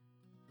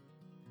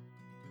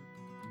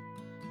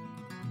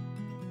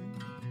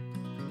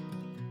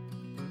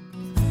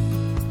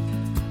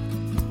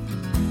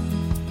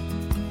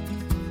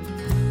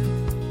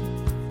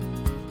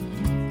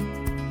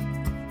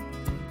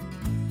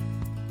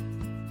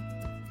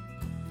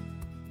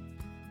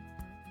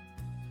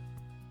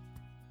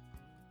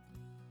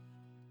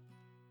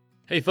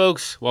Hey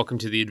folks, welcome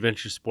to the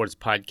Adventure Sports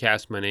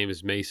Podcast. My name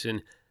is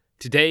Mason.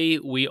 Today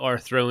we are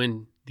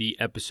throwing the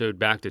episode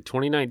back to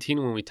 2019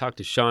 when we talked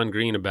to Sean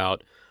Green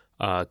about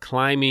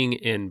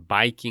climbing and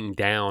biking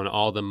down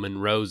all the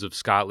Munros of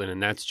Scotland.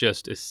 And that's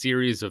just a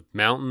series of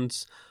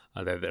mountains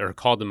that are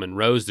called the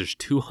Munros. There's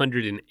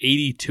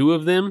 282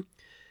 of them,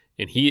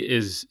 and he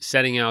is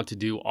setting out to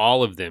do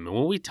all of them. And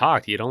when we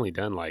talked, he had only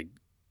done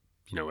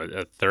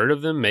a third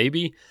of them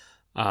maybe.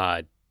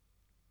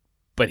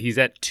 But he's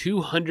at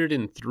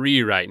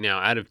 203 right now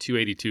out of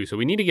 282. So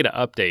we need to get an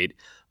update.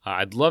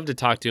 I'd love to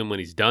talk to him when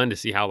he's done to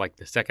see how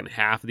the second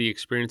half of the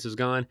experience has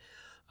gone.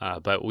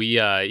 But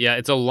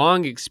it's a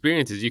long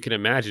experience, as you can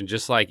imagine,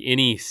 just like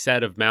any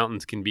set of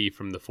mountains can be,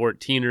 from the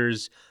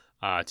 14ers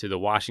to the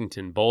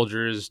Washington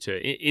Bulgers to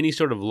any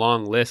sort of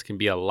long list can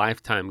be a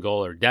lifetime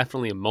goal or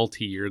definitely a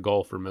multi-year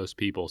goal for most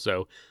people.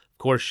 So, of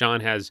course,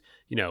 Sean has,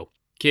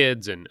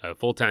 kids and a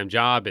full-time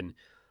job and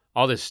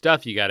all this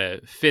stuff you got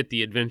to fit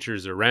the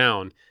adventures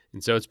around.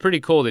 And so it's pretty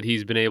cool that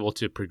he's been able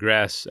to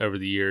progress over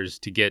the years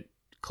to get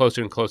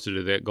closer and closer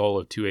to that goal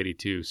of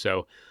 282.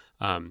 So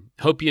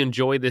hope you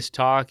enjoy this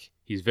talk.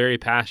 He's very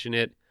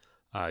passionate,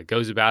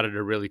 goes about it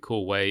a really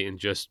cool way, and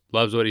just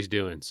loves what he's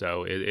doing.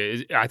 So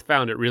I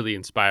found it really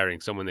inspiring,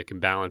 someone that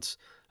can balance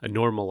a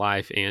normal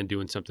life and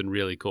doing something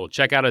really cool.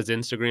 Check out his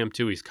Instagram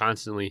too. He's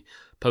constantly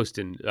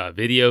posting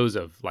videos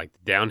of the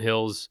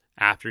downhills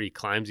after he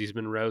climbs these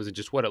Munros and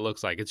just what it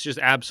looks like. It's just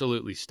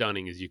absolutely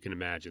stunning, as you can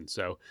imagine.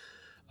 So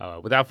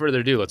without further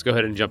ado, let's go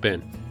ahead and jump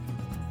in.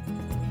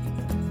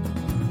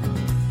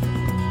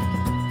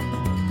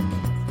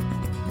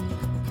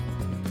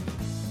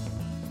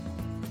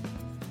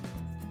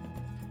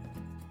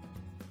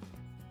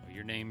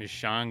 Your name is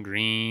Sean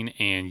Green,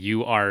 and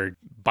you are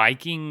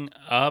biking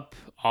up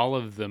all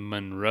of the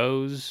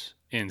Munros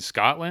in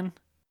Scotland?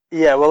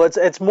 Yeah, well,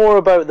 it's more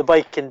about the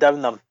biking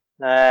down them.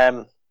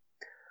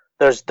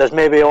 There's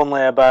maybe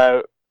only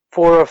about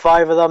 4 or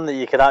 5 of them that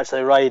you could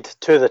actually ride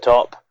to the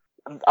top.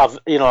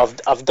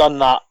 I've done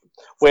that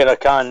where I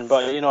can,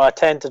 but I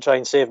tend to try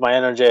and save my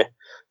energy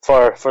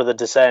for the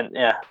descent.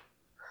 Yeah.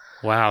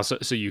 Wow.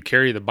 So you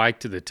carry the bike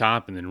to the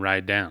top and then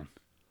ride down?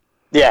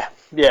 Yeah.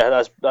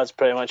 That's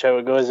pretty much how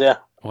it goes. Yeah.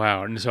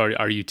 Wow. And so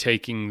are you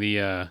taking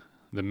the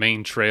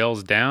main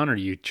trails down, or are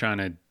you trying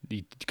to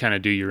kind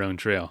of do your own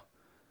trail?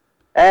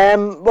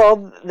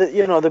 Well,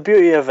 the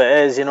beauty of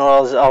it is,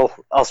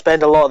 I'll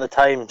spend a lot of the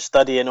time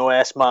studying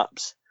OS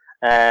maps,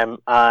 and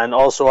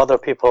also other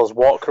people's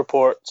walk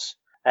reports,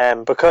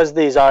 because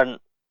these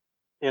aren't,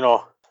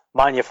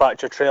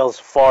 manufactured trails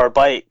for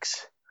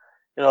bikes.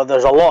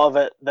 There's a lot of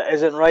it that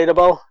isn't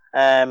rideable.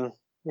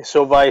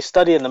 So by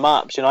studying the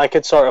maps, I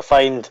could sort of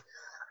find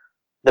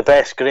the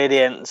best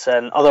gradients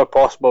and other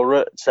possible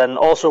routes, and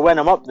also when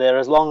I'm up there,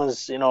 as long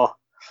as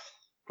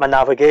my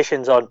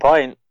navigation's on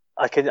point,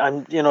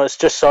 it's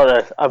just sort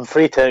of, I'm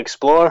free to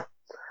explore.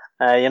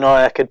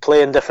 I could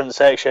play in different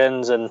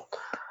sections and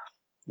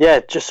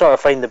just sort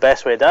of find the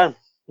best way down.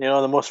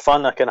 The most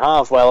fun I can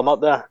have while I'm up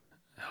there.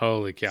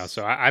 Holy cow!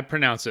 So I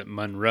pronounce it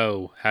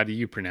Munro. How do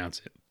you pronounce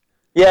it?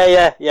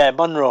 Yeah.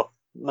 Munro.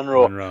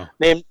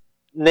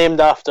 Named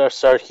after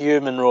Sir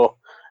Hugh Munro.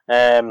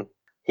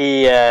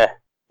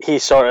 He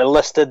sort of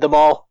listed them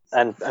all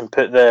and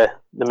put the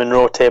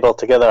Munro table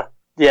together.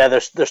 Yeah,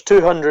 there's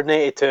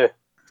 282.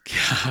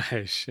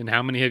 Gosh, and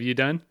how many have you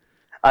done?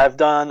 I've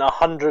done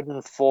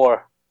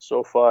 104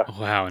 so far.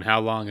 Wow, and how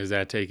long has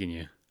that taken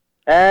you?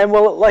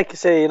 Well, like I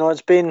say,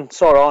 it's been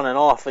sort of on and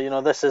off.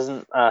 This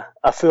isn't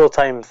a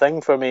full-time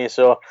thing for me,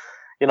 so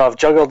I've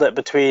juggled it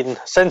between,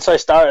 since I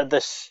started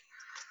this.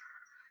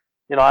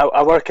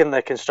 I work in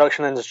the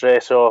construction industry,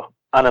 and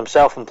I'm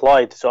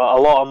self-employed, so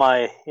a lot of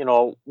my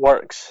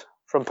work's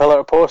from pillar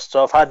to post.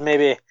 So I've had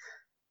maybe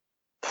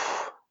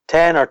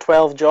 10 or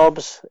 12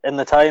 jobs in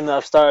the time that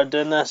I've started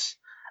doing this.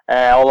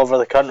 All over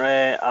the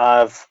country.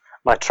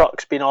 My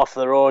truck's been off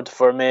the road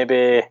for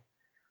maybe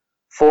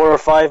 4 or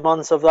 5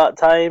 months of that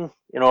time.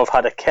 I've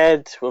had a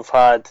kid, we've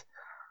had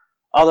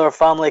other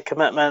family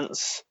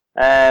commitments.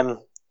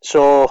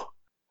 So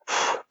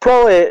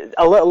probably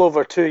a little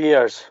over 2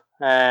 years.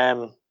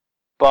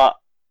 But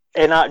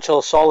in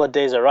actual solid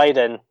days of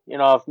riding,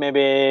 I've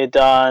maybe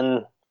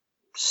done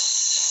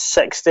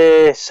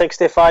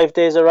 65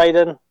 days of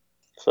riding.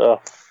 So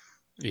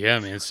yeah,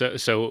 man.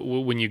 So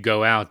when you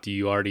go out, do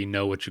you already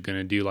know what you're going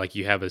to do? Like,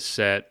 you have a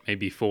set,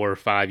 maybe 4 or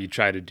 5 you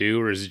try to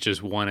do, or is it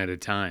just one at a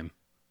time?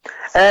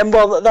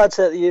 Well, that's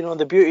it.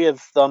 The beauty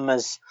of them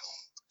is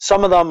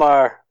some of them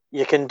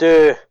you can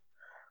do,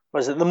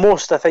 the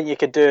most I think you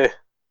could do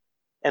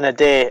in a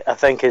day, I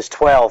think, is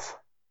 12.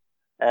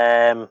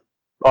 Or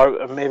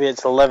maybe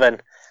it's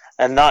 11.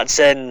 And that's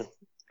in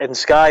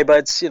Skye,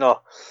 but it's,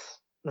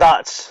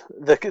 that's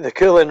the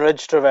Coolin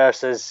Ridge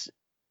Traverse is,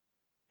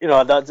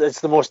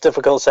 it's the most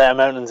difficult set of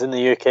mountains in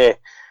the UK,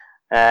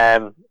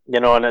 and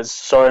it's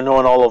sort of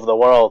known all over the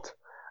world.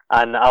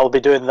 And I'll be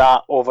doing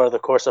that over the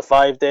course of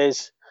 5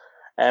 days.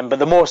 But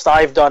the most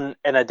I've done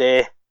in a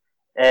day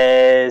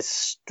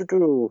is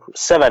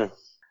 7.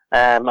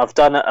 I've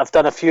done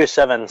a few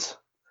 7s.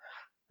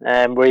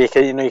 where you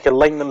can you can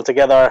link them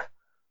together.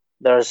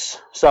 There's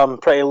some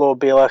pretty low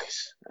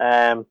Belix,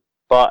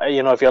 but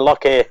if you're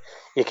lucky,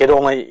 you could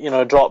only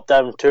drop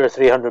down 200 or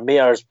 300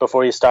 meters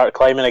before you start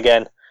climbing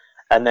again,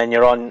 and then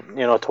you're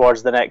on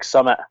towards the next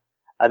summit.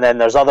 And then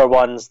there's other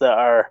ones that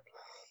are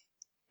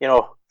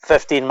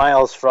 15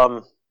 miles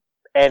from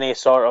any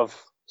sort of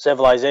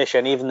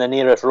civilization, even the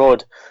nearest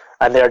road,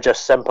 and they're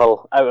just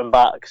simple out and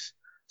backs.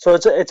 So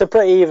it's a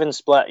pretty even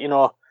split.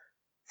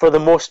 For the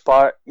most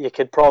part, you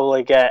could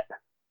probably get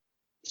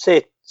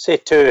say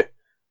two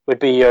would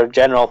be your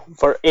general.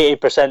 For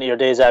 80% of your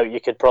days out, you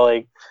could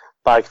probably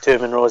bag 2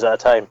 Munros at a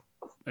time.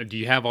 Do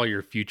you have all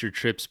your future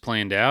trips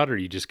planned out, or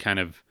you just kind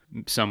of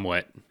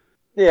somewhat?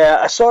 Yeah,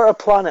 I sort of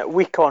plan it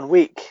week on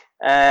week.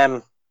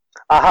 I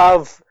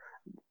have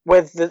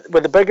with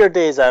the bigger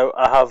days out,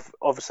 I have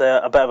obviously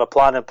a bit of a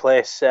plan in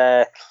place.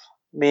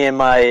 Me and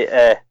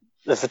my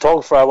the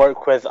photographer I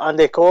work with,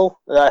 Andy Cole,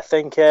 that I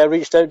think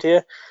reached out to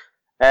you.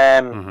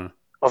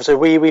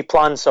 Obviously, we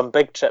plan some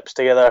big trips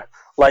together,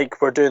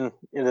 like we're doing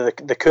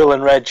the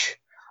Coolin Ridge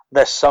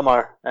this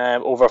summer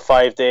over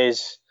 5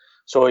 days.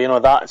 So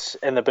that's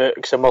in the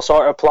books, and we'll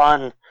sort of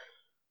plan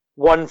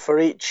one for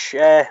each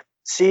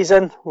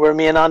season where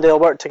me and Andy will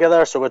work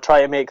together. So we'll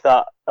try to make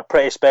that a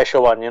pretty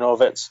special one.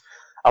 If it's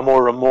a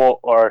more remote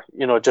or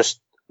just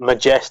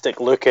majestic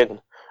looking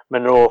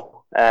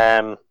Munro,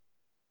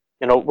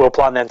 we'll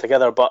plan them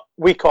together. But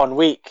week on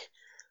week,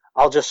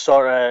 I'll just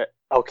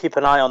I'll keep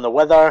an eye on the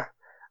weather,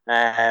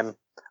 but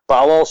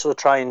I'll also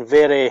try and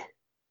vary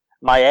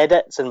my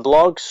edits and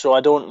blogs. So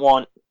I don't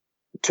want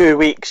 2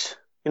 weeks,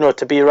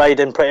 to be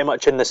riding pretty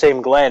much in the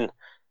same glen,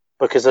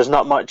 because there's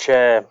not much,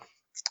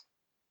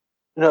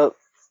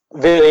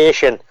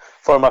 variation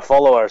for my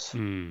followers.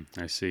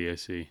 I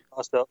see.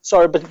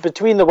 Sorry, but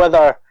between the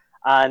weather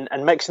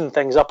and mixing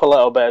things up a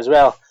little bit as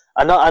well,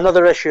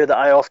 another issue that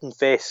I often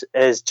face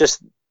is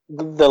just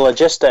the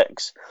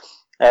logistics.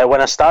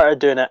 When I started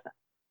doing it,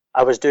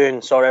 I was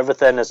doing sort of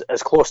everything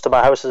as close to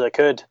my house as I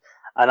could,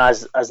 and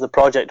as the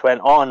project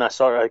went on, I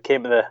sort of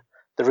came to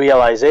the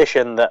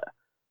realization that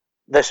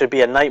this would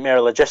be a nightmare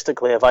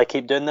logistically if I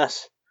keep doing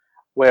this,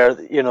 where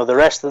the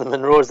rest of the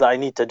Munros that I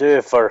need to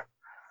do for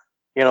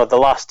the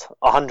last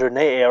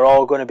 180 are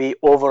all going to be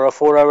over a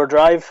 4-hour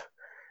drive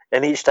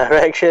in each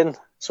direction.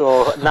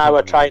 So now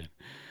I try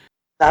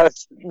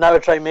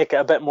and make it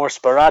a bit more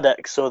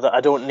sporadic, so that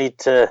I don't need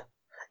to,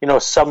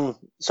 some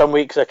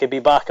weeks I could be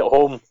back at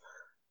home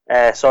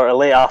sort of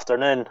late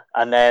afternoon,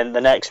 and then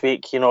the next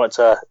week, it's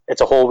a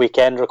whole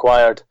weekend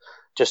required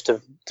just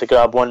to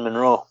grab one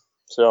Munro.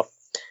 So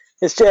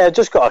it's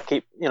just got to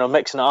keep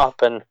mixing it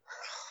up and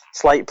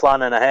slight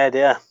planning ahead.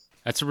 Yeah.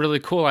 That's a really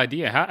cool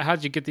idea.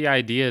 How'd you get the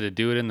idea to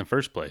do it in the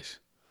first place?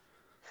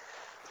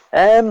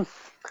 To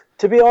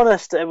be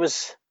honest, I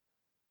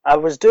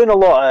was doing a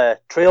lot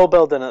of trail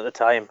building at the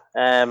time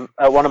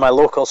at one of my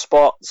local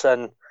spots,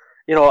 and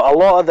a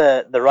lot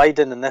of the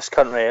riding in this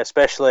country,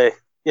 especially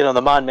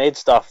the man-made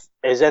stuff,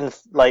 is in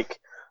like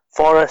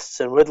forests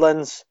and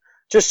woodlands,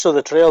 just so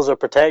the trails are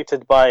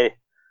protected by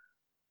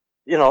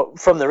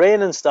from the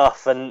rain and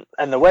stuff and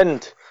the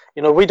wind.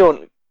 We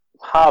don't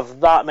have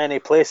that many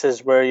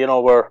places where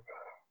we're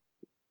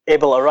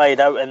able to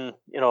ride out in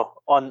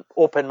on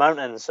open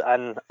mountains,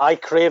 and I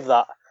crave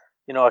that.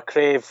 I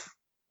crave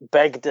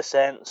big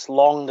descents,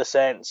 long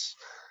descents,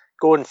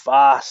 going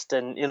fast,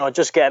 and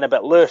just getting a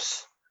bit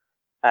loose.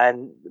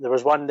 And there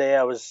was one day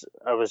I was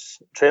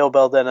trail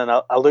building, and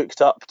I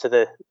looked up to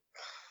the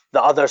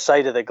other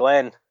side of the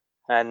glen,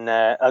 and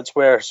that's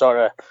where sort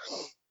of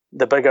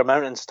the bigger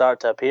mountains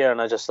start to appear.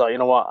 And I just thought,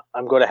 what,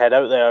 I'm going to head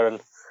out there,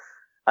 and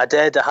I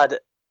did. I had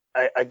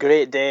a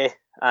great day,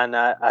 and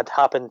I'd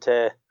happened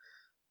to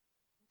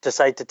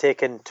decide to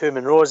take in 2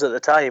 Munros at the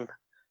time,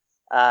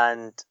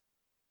 and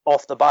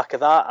off the back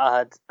of that,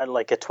 I had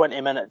like a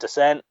 20-minute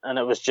descent, and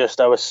it was just,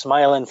 I was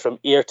smiling from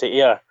ear to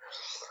ear.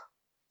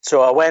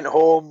 So I went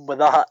home with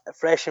that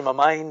fresh in my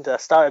mind. I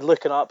started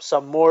looking up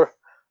some more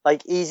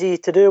like easy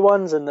to do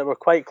ones, and they were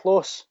quite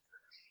close.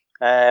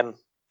 I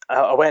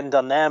went and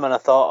done them, and I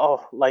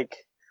thought, like,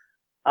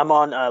 I'm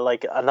on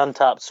like an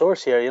untapped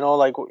source here.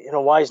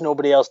 Why is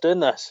nobody else doing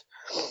this?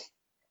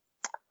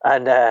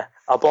 And I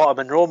bought a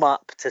Munro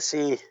map to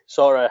see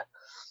sort of,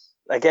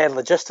 again,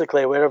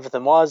 logistically where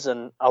everything was.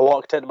 And I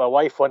walked into my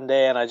wife one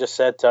day, and I just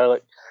said to her,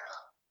 like,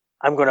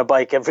 I'm going to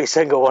bike every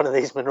single one of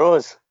these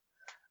Munros.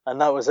 And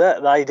that was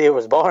it. The idea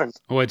was born.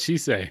 What'd she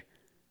say?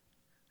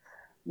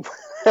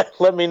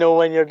 Let me know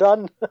when you're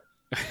done.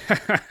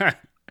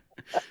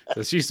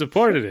 So she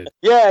supported it.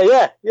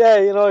 Yeah.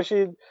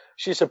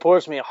 She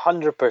supports me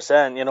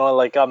 100%.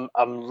 Like I'm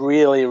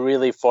really,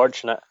 really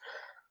fortunate.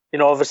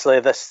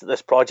 Obviously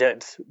this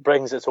project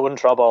brings its own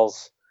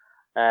troubles.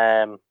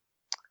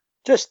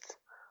 Just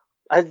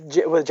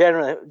with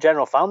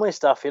general family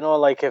stuff.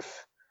 Like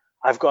if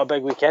I've got a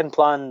big weekend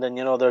planned, and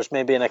there's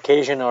maybe an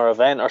occasion or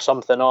event or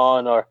something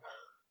on, or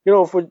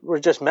if we're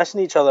just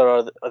missing each other,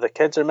 or the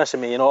kids are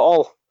missing me,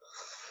 all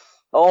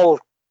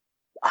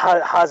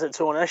has its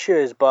own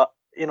issues. But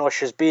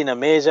she's been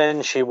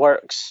amazing. She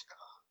works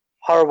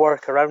her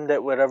work around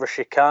it wherever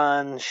she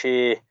can.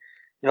 She,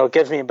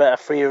 gives me a bit of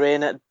free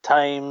rein at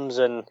times,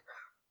 and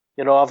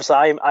obviously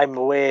I'm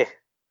away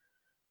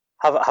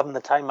having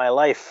the time of my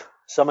life,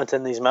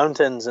 summiting these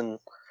mountains, and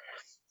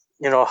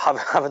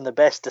having the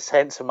best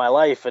descents of my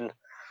life. And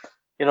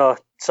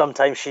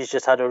sometimes she's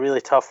just had a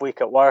really tough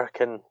week at work,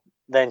 and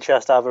then she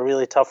has to have a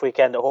really tough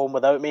weekend at home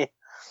without me.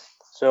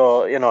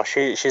 So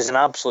she's an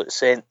absolute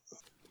saint.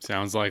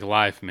 Sounds like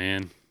life,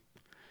 man.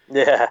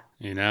 Yeah.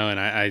 And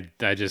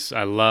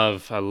I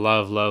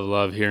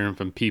love hearing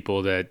from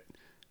people that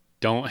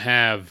don't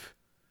have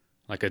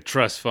like a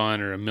trust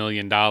fund or $1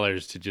 million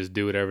to just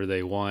do whatever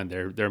they want.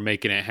 They're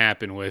making it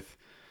happen with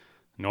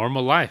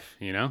normal life.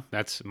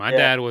 That's my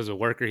dad was a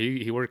worker.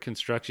 He worked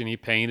construction. He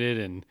painted,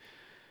 and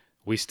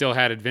we still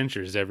had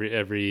adventures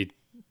every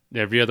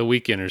other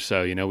weekend or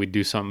so. We'd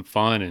do something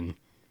fun, and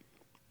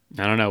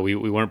I don't know. We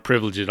weren't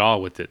privileged at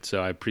all with it,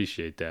 so I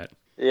appreciate that.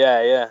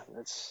 Yeah.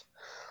 It's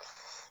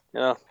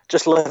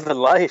just living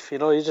life. You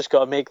just got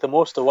to make the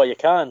most of what you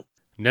can.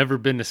 Never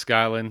been to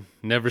Scotland.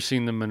 Never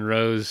seen the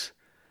Munros.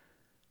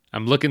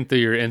 I'm looking through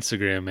your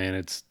Instagram, man.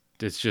 It's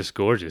just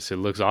gorgeous. It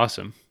looks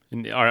awesome.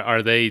 And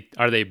are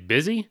they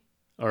busy,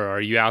 or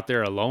are you out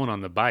there alone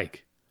on the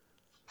bike?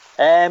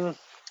 Some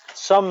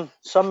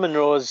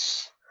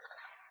Munros,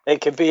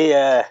 it could be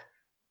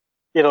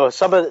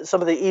some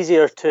of the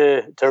easier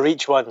to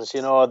reach ones,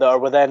 that are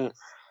within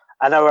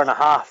an hour and a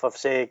half of,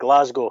 say,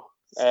 Glasgow,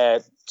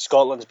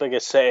 Scotland's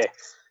biggest city.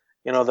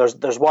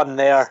 There's one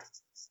there,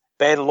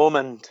 Ben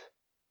Lomond.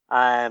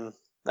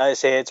 I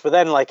say it's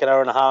within like an hour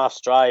and a half's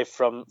drive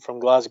from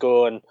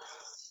Glasgow, and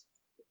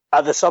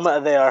at the summit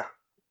of there,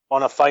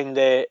 on a fine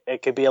day,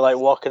 it could be like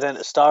walking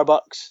into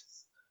Starbucks,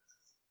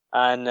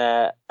 and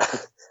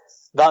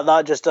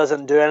that just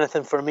doesn't do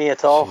anything for me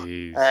at all.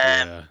 Jeez,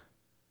 yeah.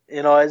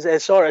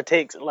 It sort of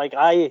takes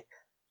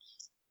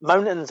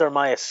mountains are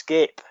my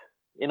escape.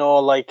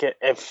 Like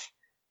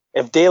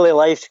if daily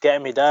life's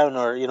getting me down,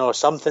 or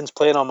something's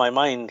playing on my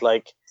mind,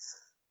 like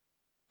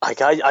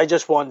I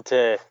just want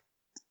to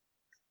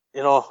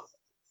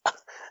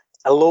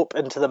elope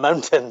into the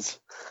mountains.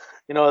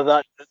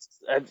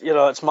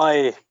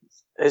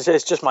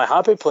 It's just my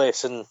happy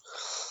place, and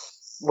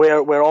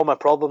where all my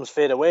problems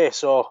fade away.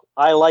 So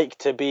I like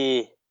to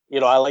be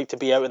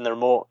out in the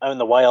remote, out in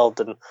the wild.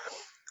 And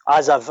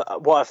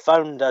what I've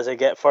found as I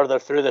get further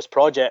through this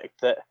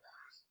project, that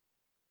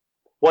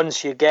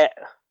once you get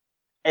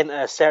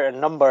into certain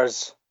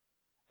numbers,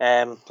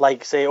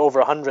 like say over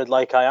 100,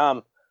 like I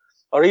am,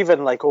 or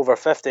even like over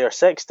 50 or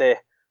 60,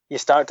 you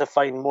start to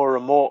find more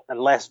remote and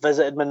less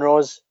visited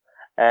Munros,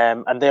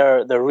 and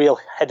they're real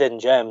hidden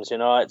gems.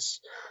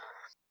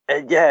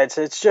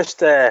 It's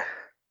just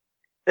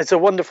it's a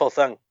wonderful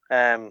thing.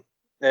 It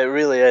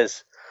really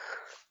is,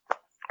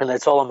 and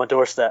it's all on my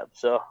doorstep.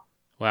 So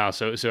wow.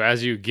 So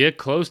as you get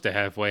close to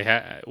halfway,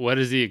 what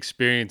has the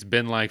experience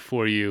been like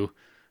for you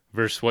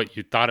versus what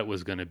you thought it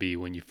was going to be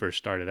when you first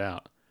started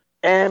out?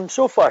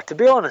 So far, to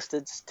be honest,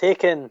 it's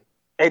taken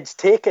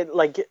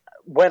like,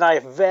 when I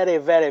very,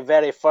 very,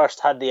 very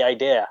first had the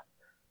idea,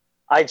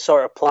 I'd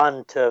sort of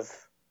planned to have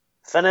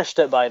finished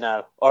it by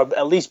now, or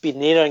at least be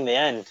nearing the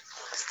end.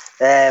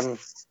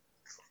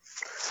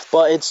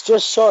 But it's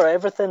just sort of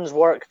everything's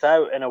worked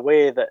out in a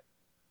way that,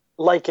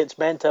 like it's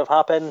meant to have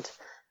happened.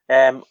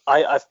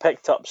 I've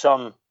picked up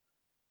some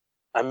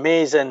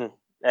amazing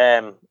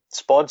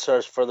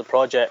sponsors for the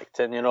project,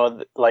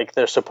 and like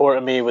they're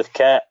supporting me with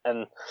kit,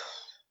 and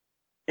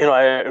it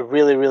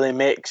really, really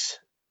makes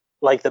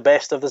like the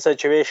best of the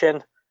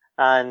situation.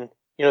 And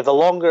the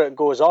longer it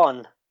goes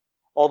on,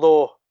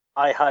 although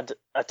I had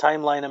a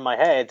timeline in my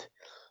head,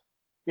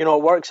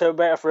 it works out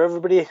better for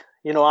everybody.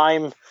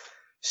 I'm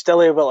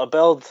still able to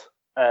build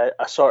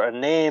a sort of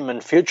name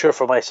and future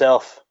for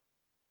myself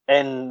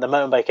in the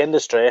mountain bike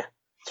industry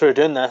through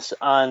doing this,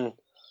 and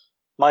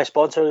my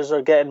sponsors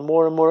are getting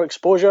more and more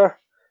exposure.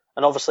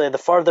 And obviously, the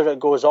further it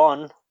goes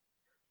on,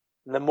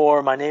 the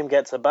more my name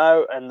gets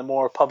about, and the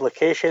more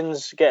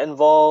publications get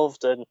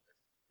involved. And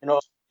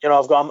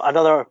I've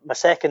got my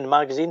second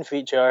magazine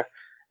feature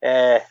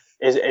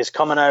is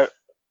coming out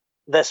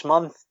this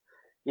month.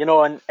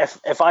 And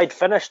if I'd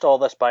finished all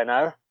this by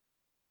now,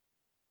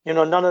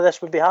 none of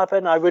this would be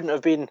happening. I wouldn't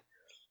have been,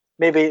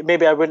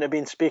 maybe I wouldn't have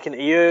been speaking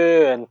to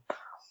you, and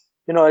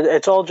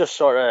it's all just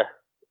sort of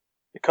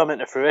come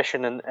into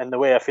fruition in the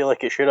way I feel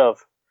like it should have.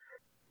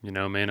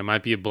 Man, it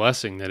might be a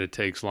blessing that it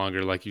takes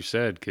longer, like you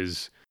said,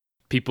 because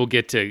people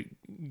get to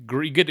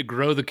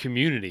grow the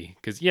community.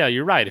 Because yeah,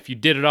 you're right. If you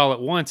did it all at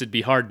once, it'd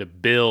be hard to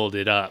build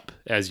it up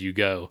as you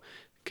go.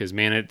 Because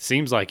man, it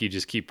seems like you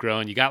just keep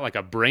growing. You got like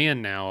a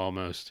brand now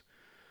almost.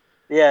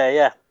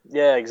 Yeah,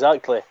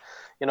 exactly.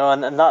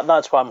 And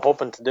that's what I'm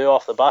hoping to do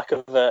off the back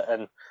of it.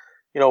 And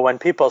when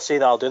people see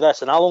that I'll do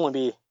this, and I'll only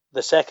be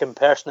the second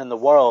person in the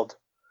world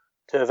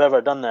to have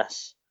ever done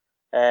this,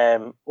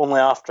 only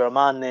after a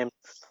man named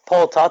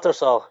Paul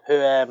Tattersall,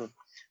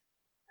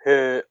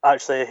 who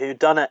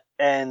done it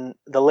in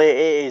the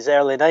late 80s,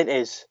 early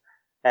 90s.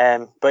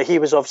 But he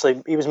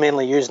was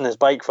mainly using his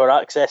bike for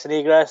access and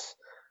egress.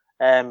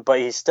 But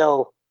he's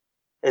still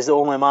is the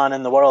only man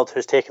in the world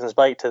who's taken his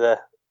bike to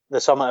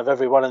the summit of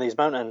every one of these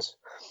mountains.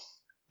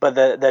 But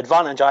the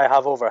advantage I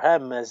have over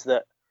him is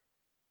that,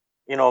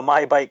 you know,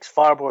 my bike's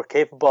far more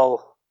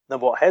capable than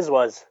what his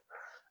was.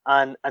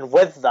 And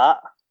with that,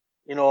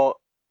 you know,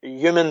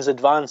 humans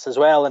advance as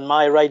well, and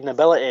my riding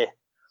ability,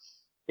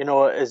 you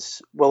know,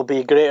 will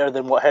be greater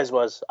than what his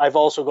was. I've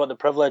also got the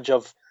privilege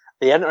of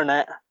the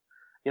internet,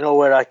 you know,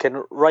 where I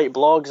can write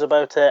blogs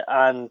about it,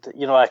 and,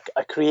 you know, I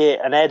create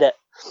and edit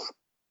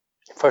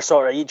for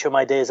sort of each of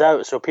my days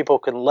out, so people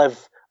can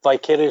live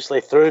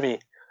vicariously through me.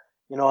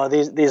 You know,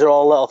 these are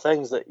all little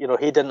things that, you know,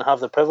 he didn't have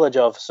the privilege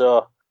of.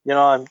 So, you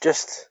know,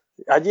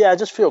 I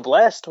just feel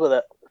blessed with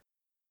it.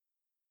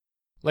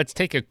 Let's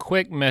take a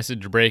quick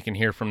message break and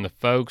hear from the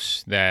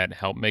folks that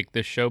help make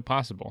this show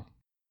possible.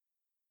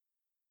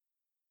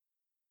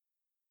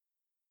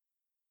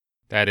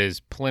 That is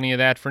plenty of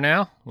that for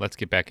now. Let's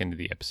get back into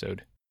the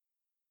episode.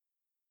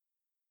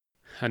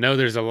 I know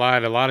there's a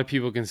lot of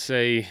people can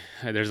say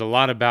there's a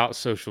lot about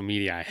social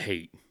media I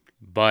hate,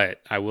 but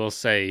I will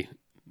say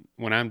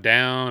when I'm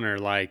down, or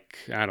like,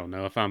 I don't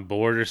know, if I'm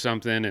bored or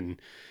something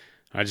and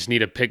I just need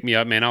to pick me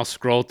up, man, I'll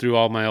scroll through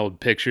all my old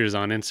pictures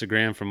on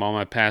Instagram from all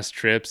my past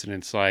trips, and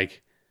it's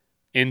like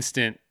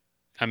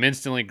I'm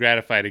instantly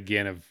gratified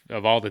again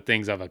of all the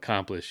things I've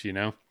accomplished, you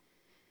know?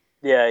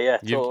 Yeah,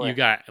 totally. You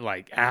got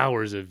like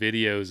hours of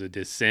videos of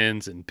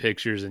descents and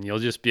pictures, and you'll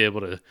just be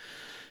able to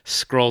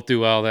scroll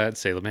through all that and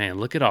say, man,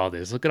 look at all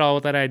this. Look at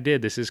all that I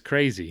did. This is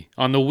crazy.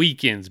 On the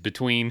weekends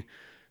between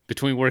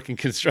working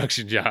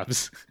construction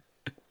jobs.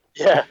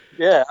 Yeah,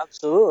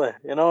 absolutely.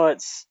 You know,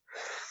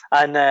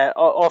 and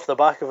off the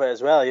back of it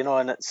as well, you know,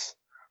 and it's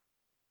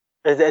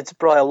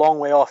probably a long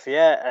way off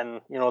yet,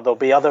 and, you know, there'll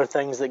be other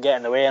things that get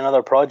in the way and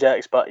other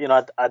projects, but, you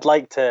know, I'd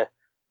like to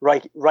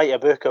write a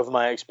book of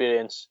my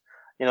experience.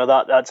 You know,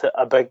 that's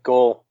a big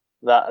goal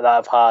that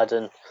I've had,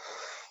 and,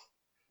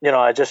 you know,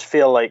 I just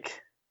feel like,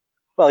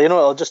 well, you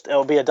know,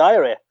 it'll be a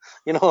diary.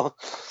 You know,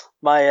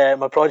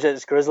 my project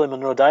is Grizzly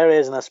Munro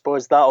Diaries, and I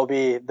suppose that'll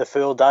be the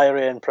full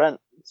diary in print.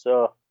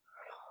 So,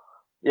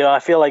 you know, I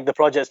feel like the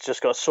project's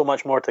just got so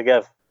much more to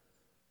give.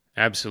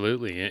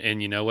 Absolutely.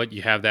 And you know what?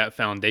 You have that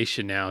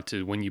foundation now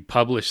to when you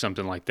publish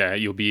something like that,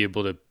 you'll be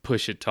able to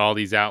push it to all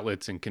these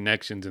outlets and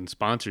connections and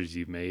sponsors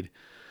you've made.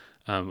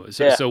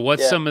 So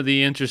what's some of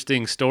the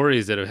interesting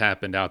stories that have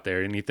happened out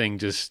there? Anything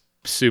just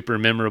super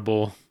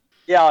memorable?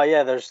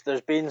 Yeah. There's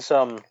been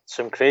some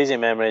crazy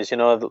memories. You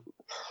know,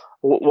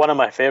 one of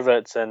my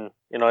favorites, and,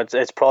 you know,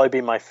 it's probably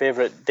been my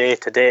favorite day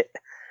to date.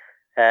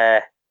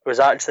 It was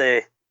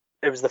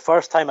the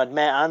first time I'd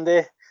met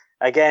Andy.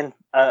 Again,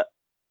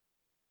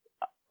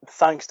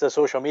 thanks to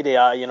social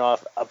media, you know,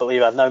 I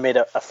believe I've now made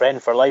a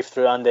friend for life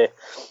through Andy,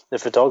 the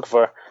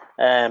photographer.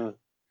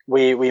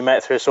 We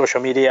met through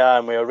social media,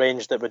 and we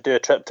arranged that we'd do a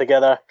trip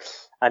together.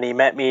 And he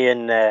met me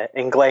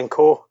in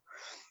Glencoe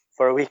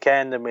for a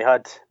weekend, and we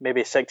had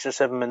maybe 6 or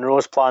 7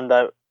 Munros planned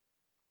out.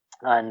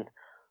 And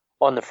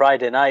on the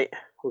Friday night,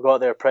 we got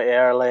there pretty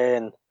early,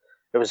 and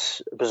it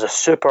was a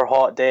super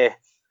hot day.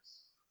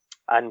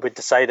 And we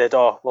decided,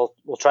 we'll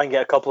try and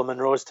get a couple of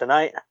Munros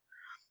tonight.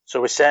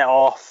 So we set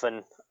off,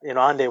 and, you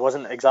know, Andy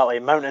wasn't exactly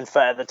mountain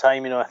fit at the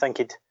time. You know, I think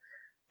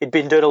he'd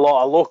been doing a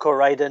lot of local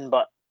riding,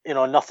 but, you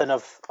know, nothing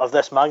of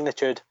this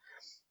magnitude.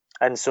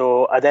 And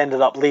so I'd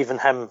ended up leaving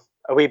him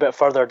a wee bit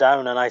further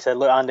down, and I said,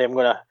 look, Andy, I'm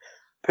going to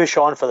push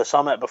on for the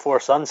summit before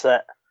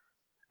sunset.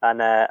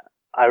 And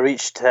I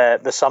reached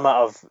the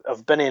summit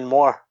of Binnie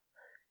Moor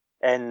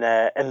in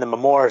the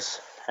Mamors,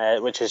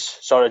 which is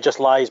sort of just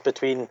lies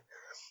between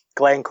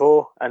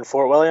Glencoe and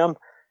Fort William.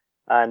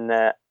 And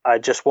I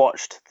just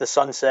watched the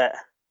sunset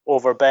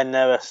over Ben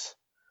Nevis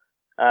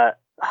at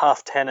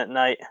 10:30 at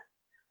night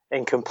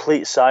in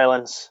complete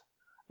silence.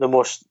 The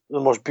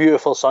most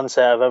beautiful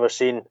sunset I've ever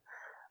seen.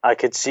 I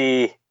could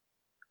see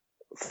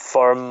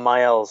for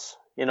miles.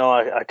 You know,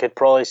 I could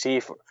probably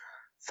see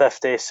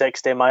 50,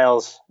 60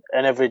 miles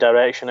in every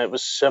direction. It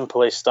was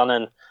simply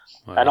stunning.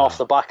 Wow. And off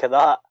the back of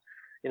that,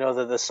 you know,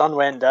 the sun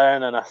went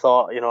down, and I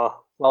thought, you know,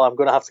 well, I'm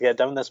going to have to get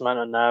down this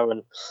mountain now.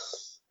 And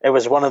it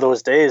was one of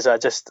those days. I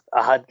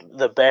had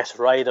the best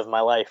ride of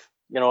my life.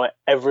 You know,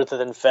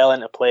 everything fell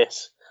into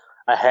place.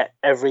 I hit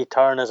every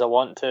turn as I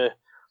want to.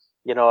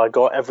 You know, I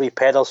got every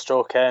pedal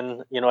stroke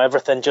in. You know,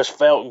 everything just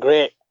felt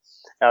great.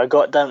 I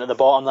got down to the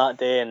bottom that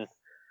day, and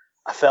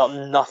I felt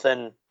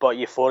nothing but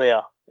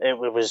euphoria. It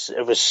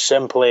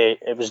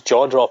was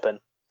jaw dropping.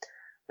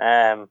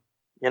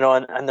 You know,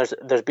 and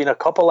there's been a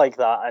couple like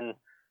that, and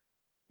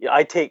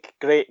I take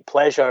great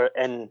pleasure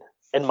in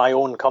my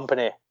own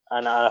company,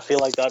 and I feel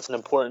like that's an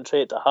important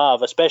trait to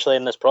have, especially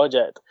in this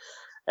project.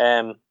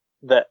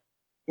 That,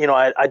 you know,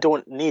 I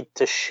don't need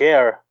to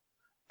share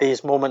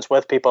these moments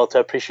with people to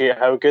appreciate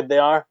how good they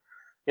are.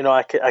 You know,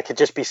 I could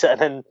just be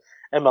sitting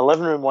in my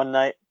living room one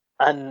night,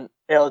 and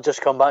it'll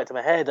just come back to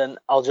my head, and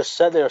I'll just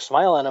sit there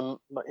smiling, and,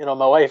 you know,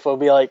 my wife will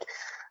be like,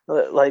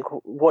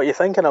 what are you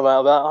thinking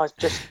about? Oh, it's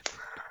just,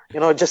 you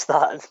know, just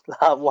that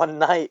one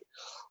night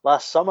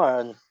last summer,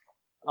 and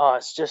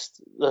it's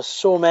just, there's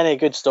so many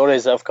good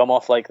stories that have come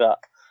off like that.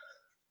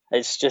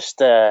 It's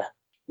just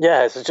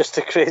Yeah, it's just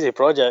a crazy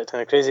project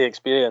and a crazy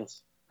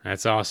experience.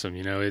 That's awesome.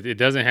 It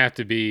doesn't have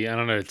to be, I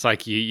don't know, it's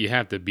like you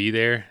have to be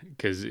there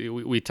because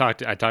I talked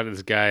to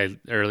this guy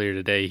earlier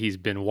today. He's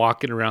been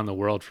walking around the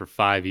world for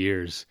 5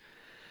 years.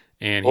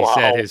 And he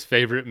said Wow. his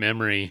favorite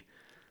memory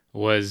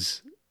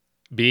was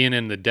being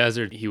in the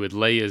desert. He would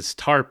lay his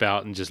tarp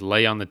out and just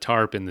lay on the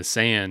tarp in the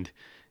sand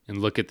and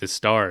look at the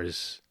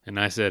stars. And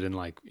I said,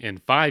 in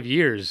 5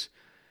 years,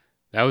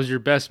 that was your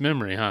best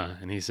memory, huh?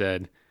 And he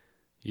said,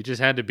 you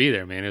just had to be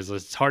there, man.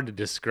 It's hard to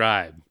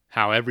describe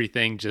how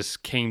everything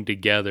just came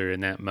together in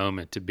that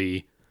moment to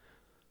be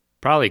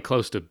probably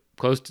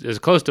as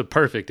close to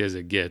perfect as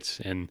it gets.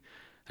 And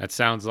that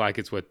sounds like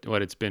it's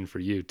what it's been for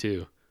you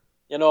too.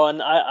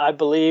 And I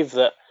believe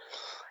that,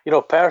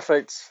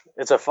 perfect,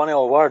 it's a funny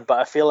old word, but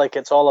I feel like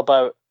it's all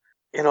about,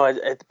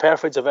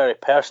 perfect's a very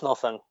personal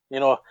thing.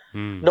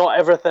 Hmm. Not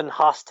everything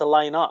has to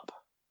line up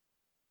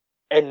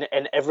in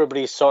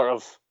everybody's sort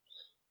of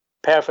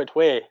perfect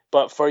way,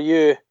 but for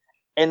you,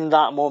 in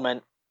that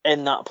moment,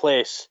 in that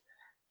place,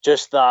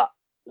 just that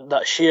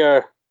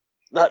sheer,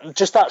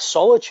 that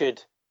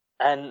solitude,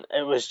 and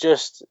it was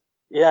just,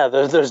 yeah,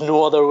 there's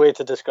no other way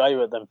to describe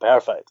it than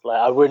perfect.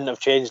 Like, I wouldn't have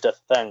changed a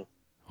thing.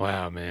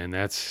 Wow, man,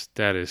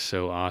 that is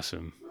so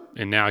awesome.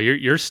 And now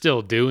you're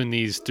still doing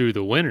these through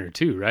the winter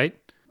too, right?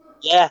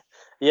 Yeah,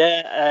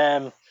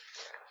 yeah.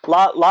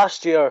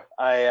 Last year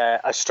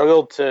I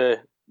struggled to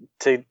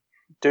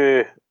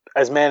do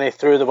as many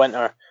through the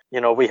winter.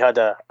 We had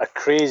a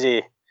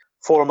crazy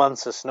 4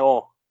 months of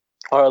snow,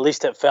 or at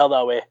least it felt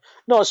that way.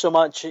 Not so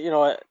much,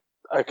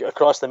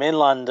 across the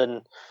mainland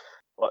and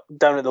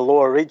down at the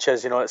lower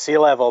reaches, at sea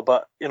level,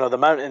 but the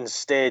mountains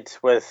stayed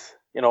with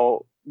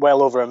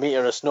well over a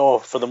meter of snow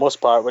for the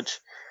most part. Which,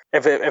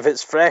 if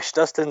it's fresh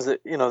dustings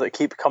that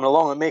keep coming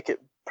along, it make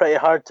it pretty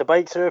hard to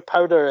bike through.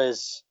 Powder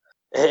is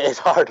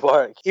hard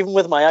work. Even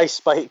with my ice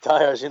spike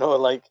tires,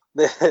 like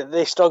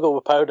they struggle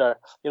with powder.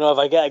 If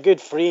I get a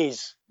good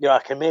freeze, I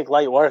can make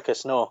light work of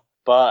snow.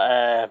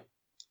 But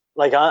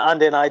like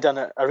Andy and I done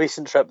a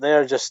recent trip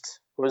there. Just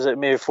was it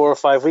maybe 4 or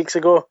 5 weeks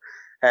ago?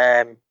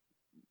 Um,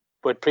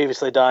 we'd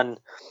previously done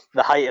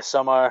the height of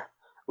summer.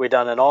 We'd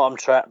done an autumn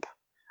trip,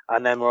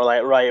 and then we're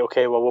like, right,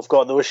 okay, well we've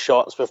got those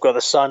shots. We've got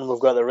the sun. We've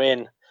got the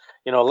rain.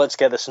 Let's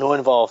get the snow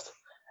involved.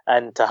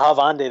 And to have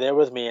Andy there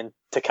with me and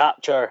to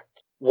capture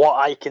what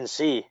I can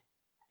see,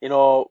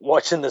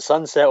 watching the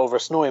sunset over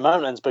snowy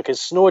mountains,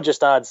 because snow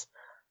just adds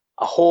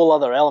a whole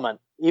other element,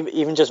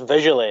 even just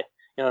visually.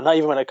 Not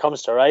even when it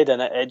comes to riding,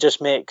 it just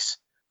makes,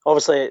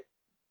 obviously,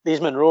 these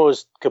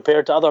Munros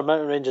compared to other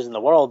mountain ranges in the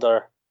world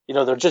are,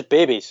 they're just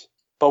babies.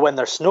 But when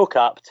they're snow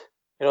capped,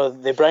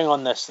 they bring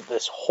on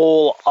this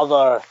whole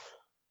other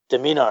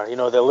demeanor.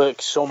 They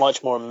look so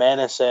much more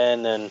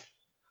menacing and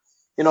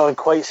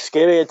quite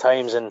scary at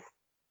times, and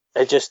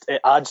it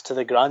adds to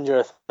the grandeur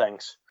of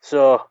things.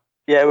 So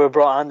yeah, we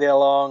brought Andy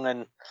along,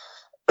 and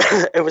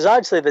it was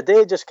actually the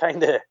day just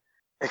kind of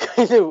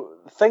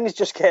things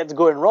just kept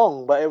going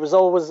wrong, but it was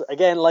always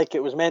again like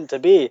it was meant to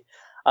be.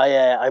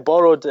 I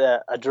borrowed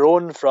a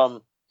drone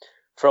from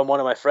one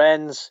of my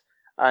friends,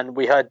 and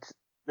we had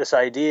this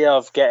idea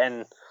of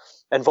getting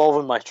involved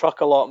in my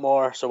truck a lot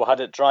more. So we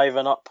had it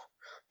driving up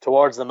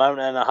towards the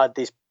mountain. I had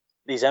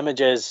these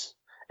images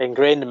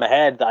ingrained in my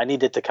head that I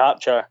needed to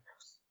capture,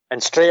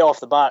 and straight off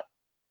the bat,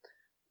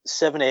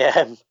 7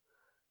 a.m.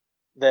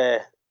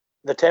 the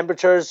the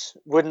temperatures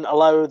wouldn't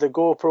allow the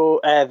GoPro,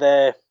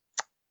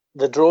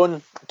 the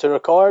drone to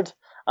record.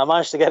 I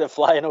managed to get it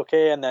flying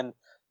okay, and then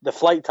the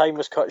flight time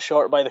was cut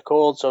short by the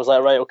cold. So I was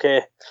like, right,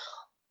 okay,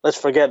 let's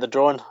forget the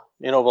drone.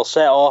 We'll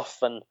set off,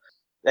 and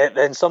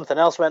then something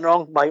else went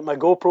wrong. My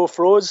GoPro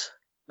froze.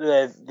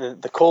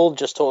 The cold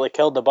just totally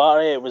killed the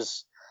battery. It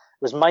was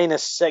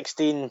minus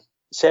 16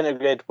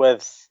 centigrade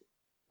with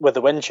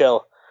the wind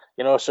chill.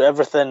 So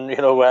everything. We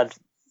had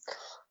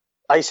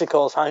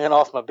icicles hanging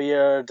off my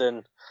beard,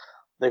 and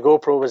the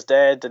GoPro was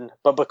dead.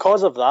 But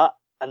because of that,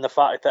 and the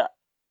fact that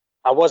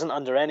I wasn't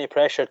under any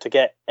pressure to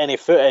get any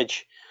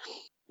footage,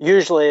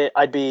 usually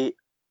I'd be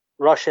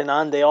rushing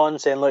Andy on,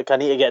 saying, look, I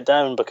need to get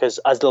down, because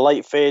as the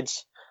light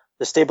fades,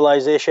 the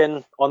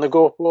stabilization on the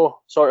GoPro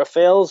sort of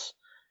fails,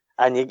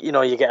 and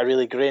you get a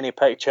really grainy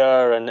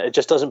picture, and it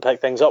just doesn't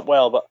pick things up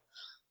well. But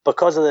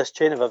because of this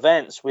chain of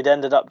events, we'd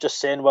ended up just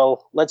saying,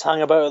 well, let's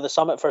hang about at the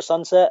summit for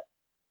sunset,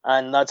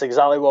 and that's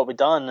exactly what we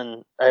done,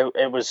 and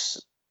it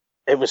was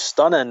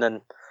stunning,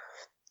 and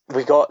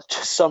we got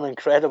just some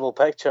incredible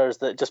pictures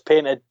that just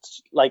painted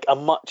like a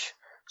much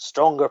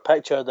stronger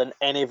picture than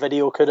any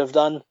video could have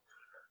done.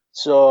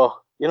 So,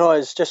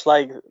 it's just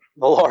like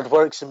the Lord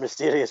works in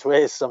mysterious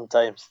ways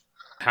sometimes.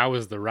 How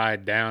was the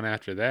ride down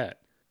after that?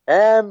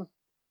 Um,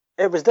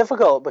 it was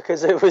difficult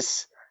because it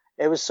was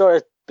sort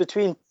of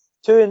between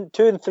 2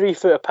 and 3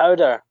 foot of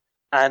powder,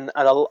 and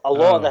a lot of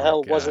Oh the my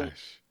hill wasn't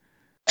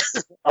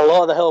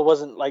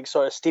gosh. like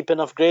sort of steep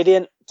enough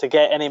gradient to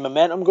get any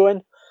momentum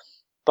going.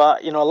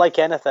 But like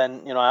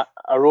anything, I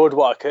rode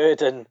what I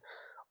could, and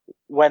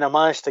when I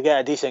managed to get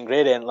a decent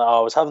gradient,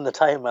 I was having the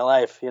time of my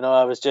life.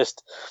 I was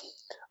just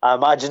I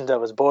imagined I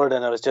was bored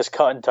and I was just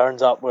cutting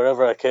turns up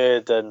wherever I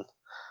could, and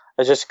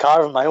I was just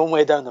carving my own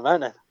way down the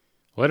mountain.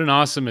 What an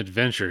awesome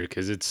adventure,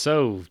 because it's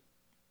so,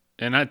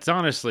 and it's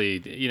honestly,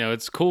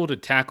 it's cool to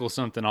tackle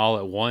something all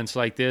at once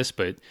like this,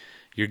 but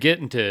you're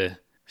getting to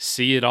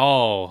see it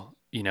all,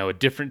 at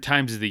different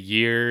times of the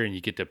year, and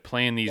you get to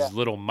plan Yeah, these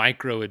little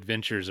micro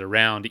adventures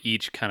around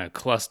each kind of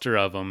cluster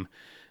of them.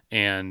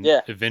 And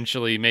yeah,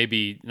 eventually,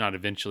 maybe not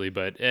eventually,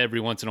 but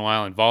every once in a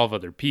while, involve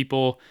other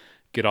people,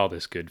 get all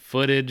this good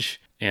footage,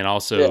 and yeah,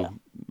 also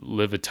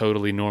live a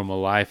totally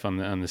normal life on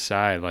the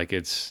side. Like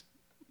it's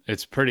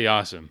pretty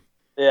awesome.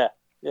 yeah,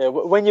 yeah.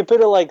 When you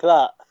put it like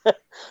that,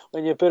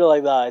 when you put it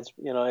like that, it's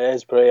it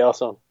is pretty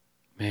awesome.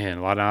 Man,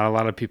 a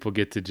lot of people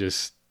get to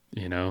just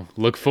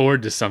look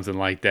forward to something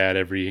like that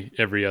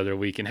every other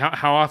week. And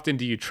how often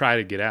do you try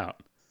to get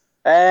out?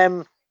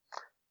 Um,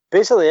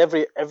 Basically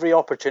every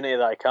opportunity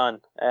that I can.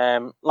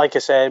 Like I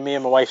said, me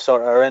and my wife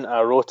sort of are into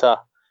a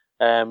rota,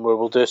 where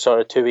we'll do sort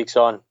of 2 weeks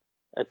on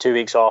and 2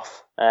 weeks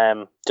off,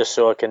 just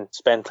so I can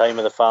spend time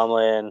with the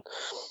family and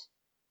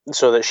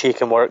so that she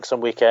can work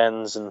some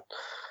weekends. And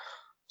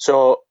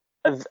so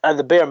at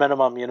the bare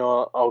minimum,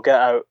 I'll get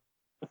out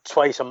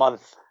twice a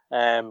month.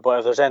 But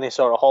if there's any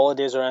sort of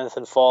holidays or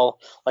anything fall,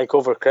 like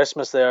over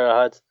Christmas there,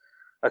 I had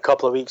a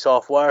couple of weeks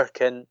off work,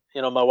 and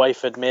my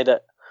wife had made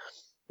it.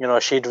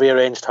 She'd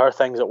rearranged her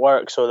things at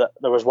work so that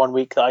there was one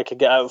week that I could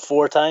get out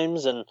 4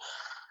 times, and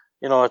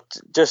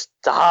just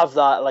to have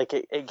that, like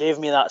it gave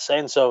me that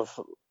sense of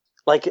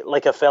like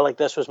I felt like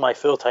this was my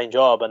full time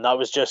job, and that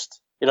was just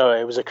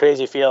it was a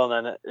crazy feeling,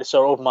 and it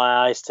sort of opened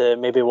my eyes to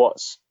maybe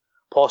what's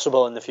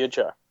possible in the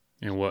future.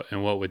 And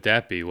what would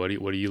that be? What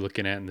are you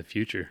looking at in the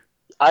future?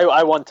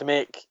 I want to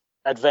make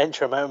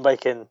adventure mountain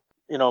biking,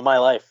 my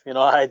life.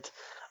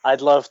 I'd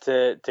love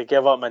to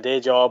give up my day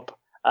job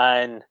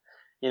and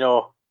you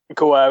know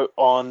go out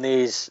on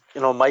these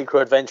micro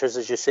adventures,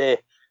 as you say,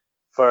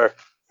 for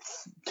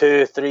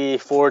 2, 3,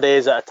 4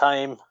 days at a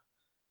time.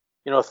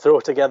 Throw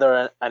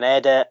together an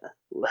edit,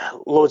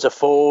 loads of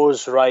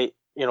photos, write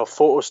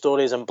photo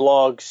stories and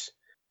blogs,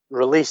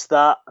 release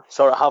that,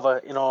 sort of have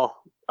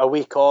a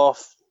week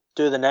off,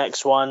 do the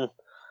next one.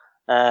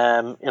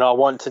 I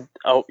want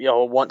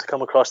to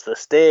come across the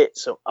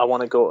States. So I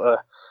want to go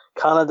to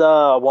Canada.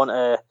 I want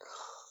to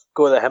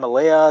go to the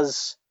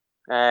Himalayas.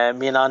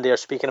 Me and Andy are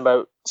speaking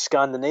about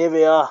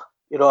Scandinavia.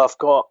 I've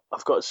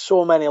got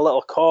so many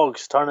little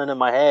cogs turning in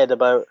my head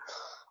about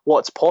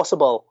what's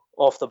possible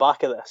off the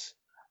back of this.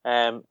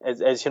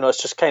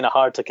 It's just kind of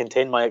hard to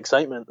contain my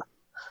excitement.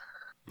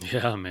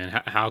 Yeah,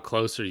 man. How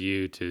close are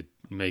you to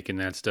making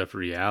that stuff a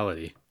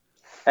reality?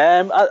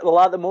 At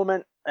the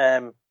moment,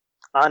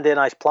 Andy and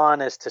I's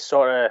plan is to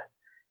sort of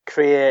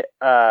create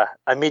a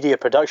media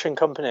production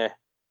company.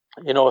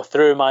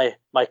 Through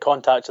my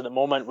contacts at the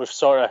moment,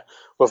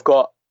 we've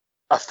got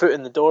a foot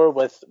in the door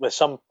with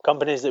some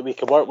companies that we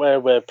could work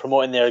with. We're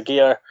promoting their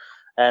gear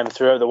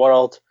throughout the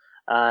world,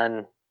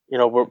 and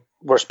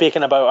we're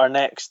speaking about our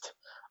next,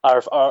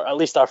 our at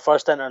least our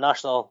first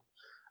international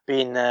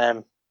being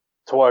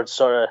towards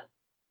sort of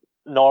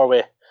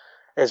Norway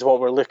is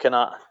what we're looking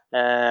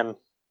at.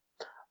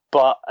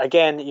 But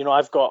again,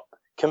 I've got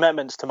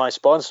commitments to my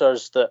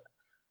sponsors that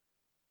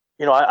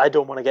I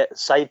don't want to get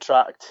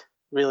sidetracked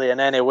really in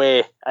any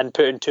way and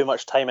putting too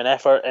much time and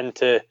effort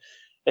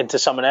into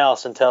someone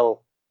else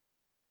until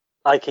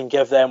I can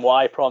give them what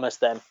I promised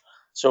them.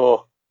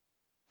 So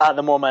at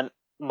the moment,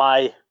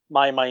 my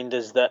mind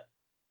is that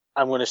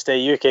I'm going to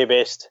stay UK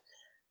based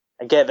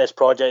and get this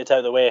project out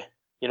of the way,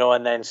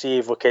 and then see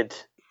if we could,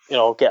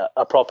 get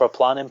a proper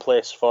plan in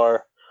place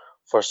for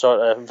sort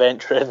of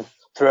venturing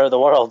throughout the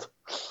world.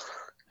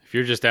 If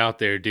you're just out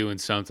there doing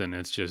something,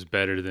 that's just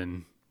better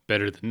than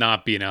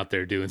not being out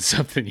there doing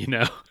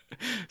something.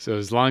 So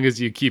as long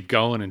as you keep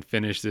going and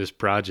finish this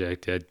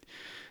project,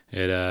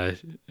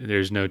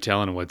 there's no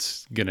telling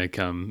what's gonna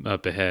come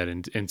up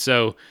ahead. And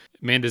so,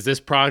 man, does this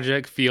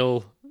project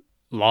feel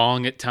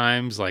long at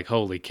times? Like,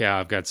 holy cow,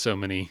 I've got so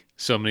many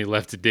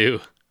left to do.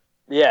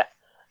 Yeah,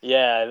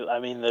 yeah. I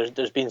mean,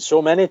 there's been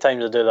so many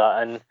times to do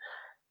that, and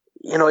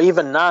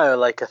even now,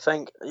 like I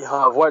think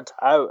I've worked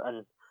out,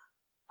 and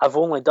I've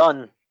only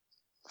done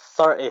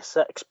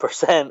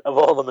 36% of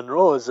all the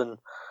Monroes, and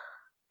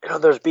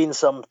there's been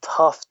some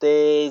tough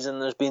days, and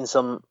there's been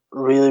some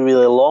really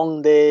really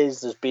long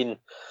days. There's been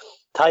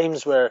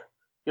times where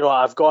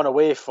I've gone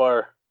away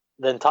for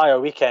the entire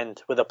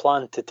weekend with a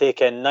plan to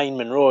take in 9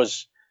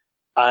 Monroes,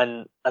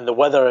 and the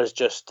weather is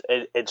just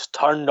it's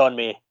turned on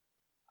me,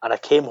 and I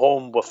came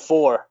home with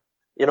 4.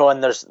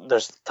 And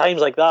there's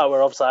times like that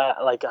where obviously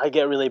I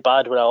get really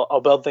bad where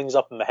I'll build things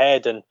up in my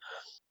head, and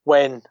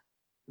when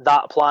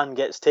that plan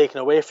gets taken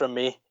away from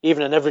me,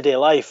 even in everyday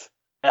life,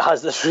 it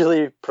has this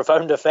really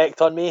profound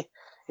effect on me.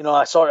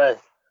 I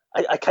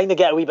kind of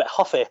get a wee bit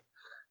huffy.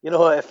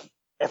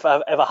 If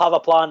I have a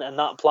plan and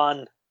that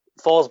plan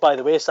falls by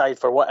the wayside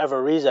for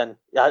whatever reason,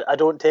 I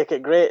don't take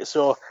it great.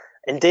 So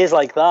in days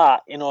like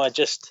that,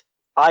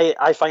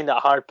 I find it a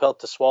hard pill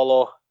to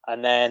swallow,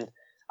 and then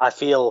I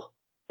feel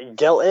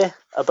guilty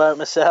about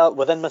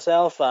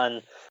myself,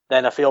 and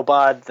then I feel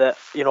bad that,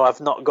 you know,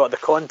 I've not got the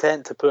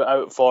content to put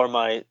out for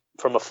my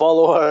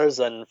followers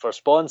and for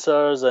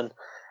sponsors, and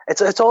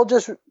it's all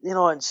just, you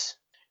know,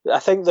 I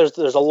think there's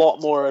a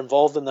lot more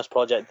involved in this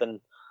project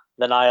than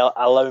I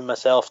allow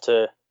myself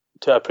to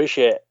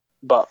appreciate.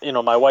 But, you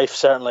know, my wife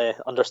certainly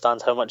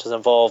understands how much is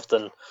involved.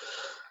 And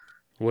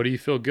what do you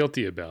feel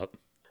guilty about?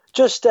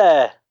 just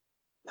I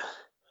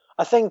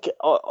think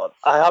I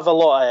have a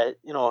lot of,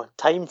 you know,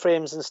 time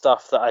frames and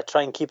stuff that I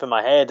try and keep in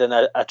my head, and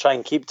I try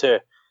and keep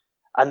to.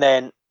 And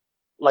then,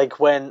 like,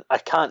 when I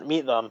can't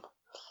meet them,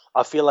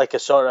 I feel like I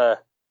sort of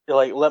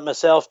like let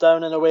myself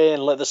down in a way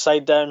and let the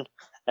side down.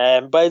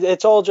 But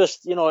it's all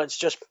just, you know, it's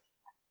just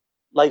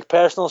like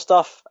personal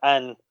stuff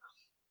and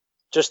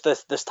just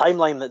this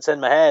timeline that's in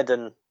my head.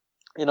 And,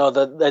 you know,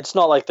 it's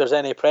not like there's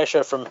any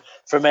pressure from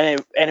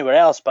anywhere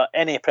else, but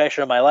any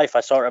pressure in my life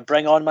I sort of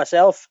bring on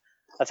myself.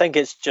 I think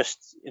it's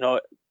just, you know,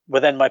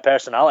 within my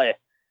personality,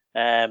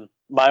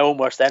 my own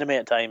worst enemy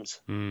at times.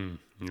 You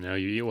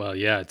know, well,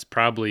 yeah, it's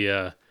probably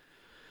the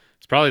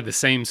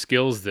same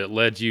skills that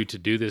led you to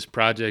do this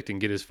project and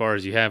get as far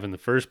as you have in the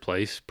first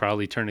place.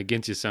 Probably turn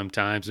against you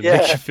sometimes and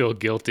make you feel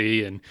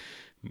guilty and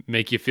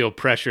make you feel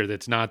pressure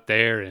that's not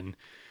there. And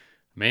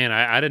man,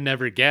 I'd have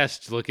never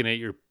guessed looking at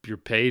your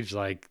page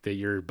like that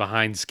you're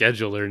behind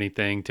schedule or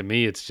anything. To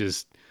me,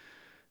 it's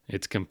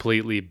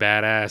completely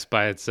badass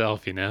by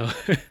itself, you know?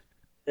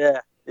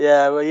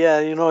 Well, yeah,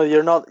 you know,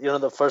 you're not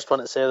the first one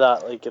to say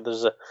that. Like,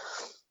 there's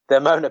the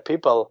amount of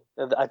people,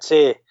 I'd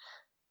say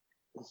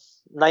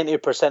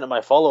 90% of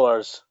my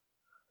followers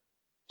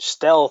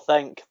still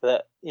think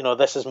that, you know,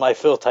 this is my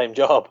full-time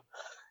job,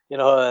 you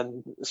know,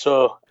 and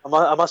so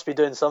I must be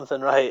doing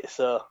something right.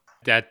 So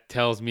that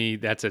tells me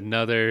that's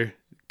another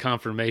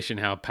confirmation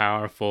how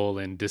powerful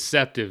and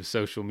deceptive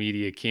social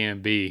media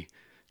can be.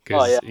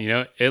 Because, you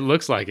know, it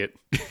looks like it.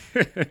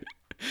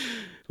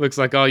 Looks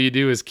like all you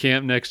do is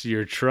camp next to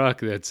your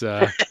truck that's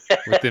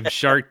with them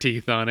shark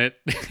teeth on it.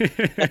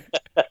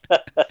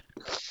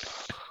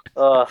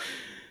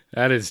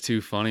 That is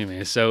too funny,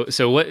 man. So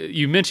what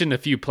you mentioned a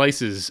few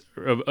places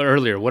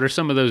earlier. What are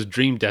some of those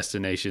dream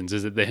destinations?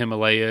 Is it the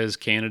Himalayas,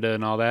 Canada,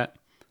 and all that?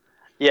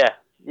 Yeah.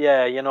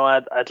 You know,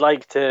 I'd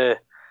like to.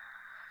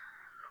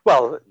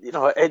 Well, you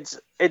know,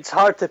 it's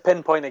hard to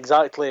pinpoint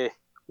exactly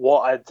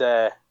what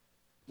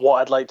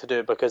I'd like to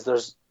do, because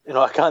there's, you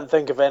know, I can't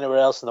think of anywhere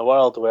else in the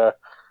world where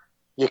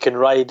you can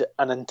ride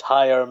an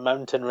entire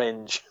mountain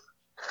range.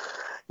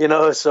 You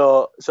know,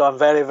 so I'm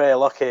very, very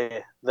lucky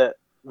that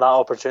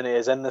opportunity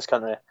is in this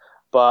country.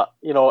 But,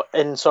 you know,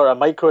 in sort of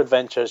micro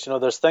adventures, you know,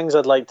 there's things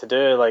I'd like to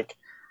do. Like,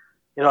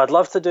 you know, I'd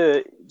love to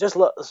do just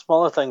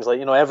smaller things like,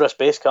 you know, Everest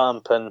Base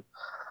Camp and,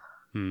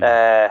 you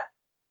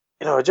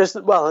know,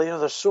 just, well, you know,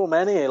 there's so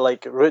many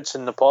like routes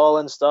in Nepal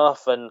and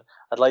stuff. And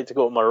I'd like to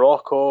go to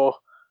Morocco.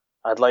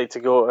 I'd like to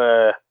go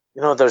to,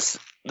 you know, there's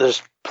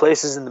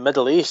places in the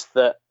Middle East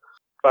that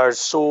are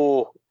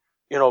so,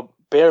 you know,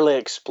 barely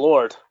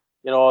explored.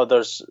 You know,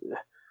 there's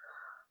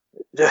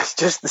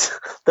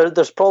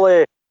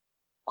probably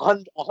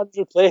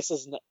 100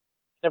 places in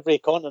every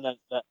continent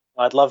that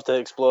I'd love to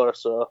explore.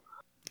 So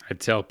I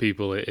tell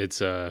people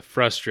it's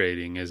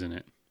frustrating, isn't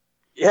it?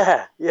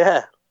 Yeah.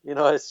 You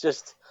know, it's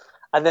just,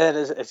 and then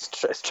it's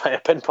trying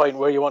to pinpoint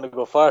where you want to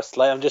go first.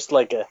 Like, I'm just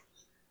like a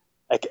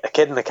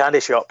kid in a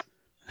candy shop.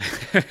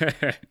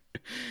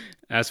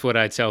 That's what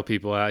I tell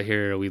people out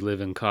here. We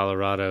live in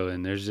Colorado,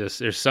 and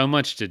there's so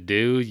much to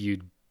do.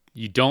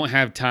 You don't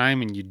have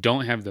time, and you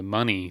don't have the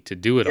money to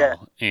do it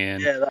all,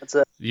 and that's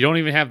it. You don't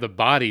even have the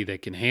body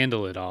that can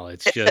handle it all.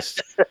 It's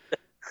just,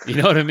 you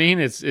know what I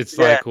mean? It's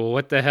like, well,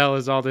 what the hell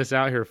is all this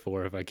out here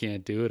for if I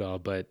can't do it all?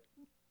 But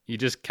you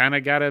just kind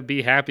of gotta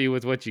be happy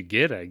with what you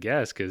get, I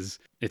guess, because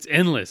it's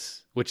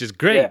endless, which is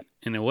great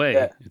in a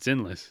way. It's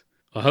endless.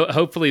 Well,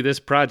 hopefully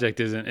this project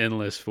isn't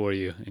endless for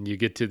you, and you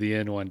get to the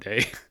end one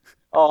day.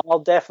 Oh,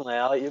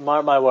 I'll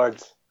mark my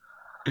words.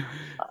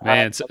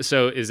 Man,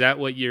 so is that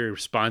what your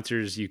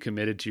sponsors, you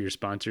committed to your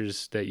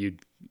sponsors that you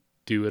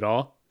do it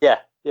all?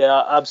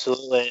 Yeah,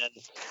 absolutely.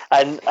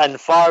 And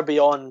far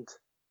beyond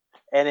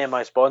any of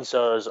my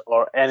sponsors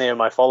or any of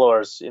my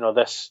followers, you know,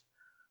 this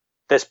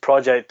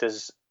project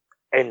is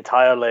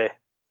entirely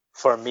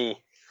for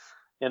me.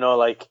 You know,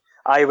 like,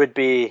 I would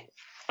be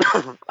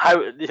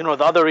you know,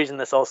 the other reason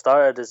this all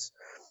started is,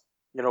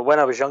 you know, when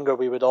I was younger,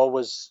 we would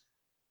always,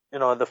 you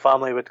know, the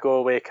family would go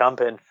away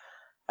camping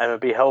and it would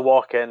be hill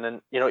walking.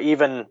 And, you know,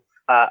 even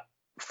at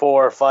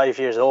 4 or 5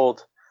 years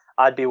old,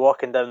 I'd be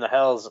walking down the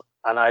hills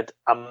and I'd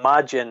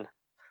imagine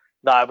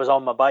that I was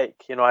on my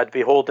bike. You know, I'd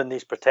be holding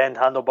these pretend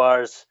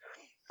handlebars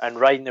and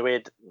riding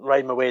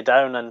my way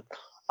down. And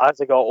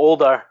as I got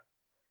older,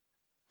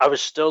 I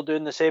was still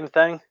doing the same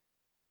thing.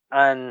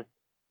 And,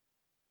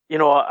 you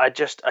know, I'd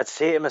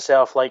say to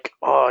myself, like,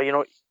 oh, you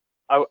know,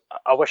 I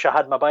wish I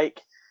had my bike,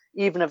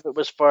 even if it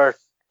was for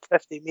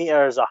 50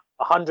 meters,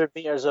 100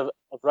 meters of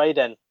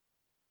riding.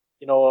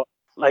 You know,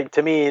 like,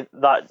 to me,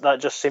 that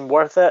just seemed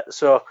worth it.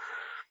 So,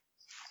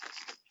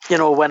 you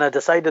know, when I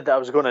decided that I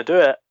was going to do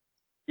it,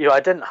 you know, I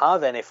didn't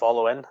have any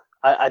following.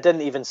 I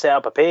didn't even set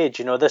up a page.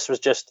 You know, this was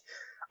just,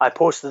 I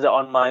posted it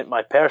on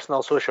my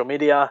personal social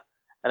media,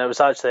 and it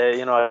was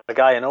actually, a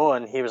guy I know,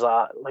 and he was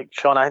like,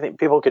 Sean, I think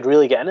people could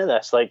really get into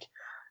this. Like,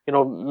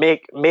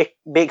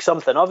 make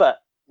something of it.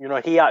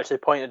 He actually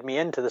pointed me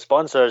into the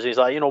sponsors. He's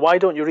like, why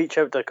don't you reach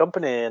out to a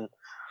company and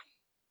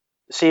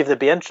see if they'd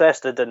be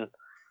interested? And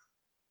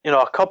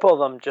a couple of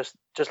them just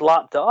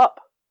lapped it up.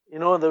 They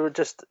were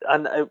just,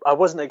 and I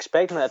wasn't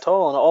expecting it at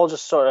all, and it all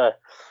just sort of,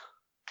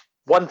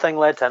 one thing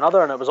led to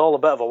another, and it was all a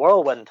bit of a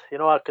whirlwind,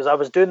 because I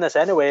was doing this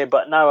anyway,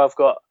 but now I've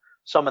got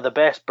some of the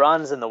best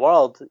brands in the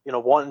world,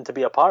 wanting to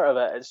be a part of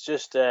it. It's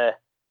just a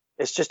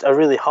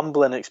really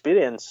humbling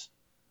experience.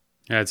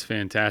 That's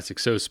fantastic.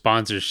 So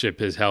sponsorship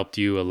has helped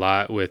you a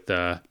lot with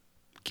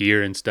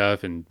gear and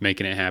stuff and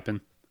making it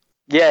happen?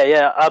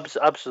 Yeah,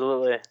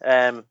 absolutely.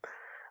 I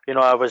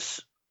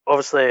was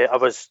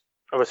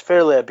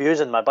fairly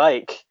abusing my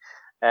bike.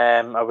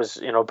 I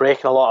was,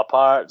 breaking a lot of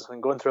parts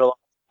and going through a lot.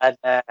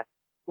 And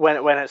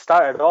when it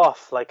started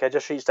off, like, I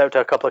just reached out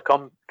to a couple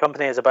of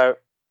companies about,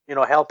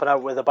 helping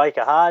out with the bike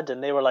I had,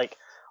 and they were like,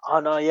 "Oh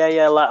no,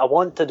 yeah, I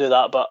want to do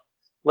that, but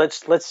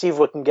let's see if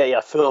we can get you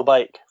a full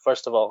bike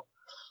first of all."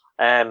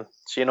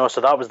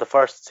 So that was the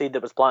first seed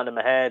that was planted in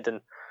my head,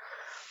 and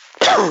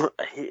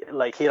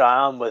here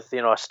I am with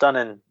a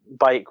stunning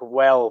bike,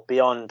 well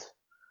beyond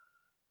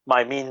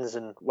my means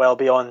and well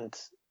beyond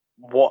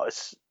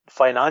what's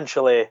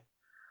financially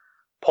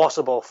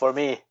possible for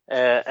me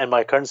in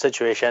my current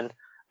situation.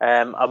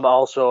 I'm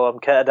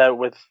kitted out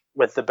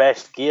with the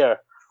best gear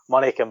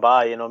money can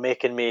buy.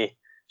 Making me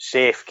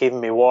safe, keeping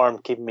me warm,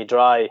 keeping me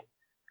dry.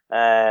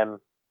 And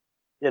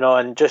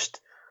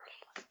just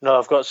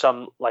I've got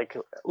some like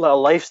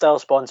little lifestyle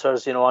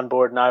sponsors, on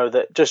board now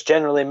that just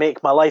generally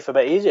make my life a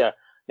bit easier.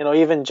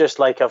 Even just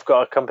like I've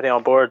got a company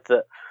on board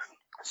that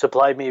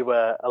supplied me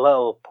with a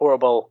little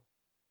portable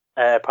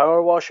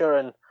power washer,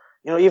 and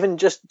even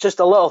just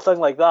a little thing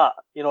like that,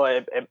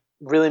 it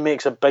really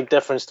makes a big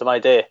difference to my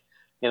day.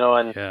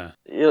 And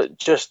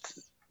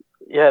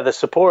the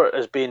support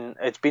it's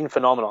been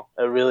phenomenal.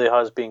 It really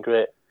has been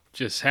great.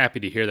 Just happy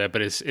to hear that.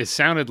 But it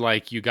sounded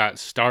like you got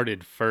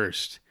started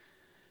first.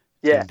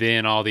 Yeah. And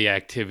then all the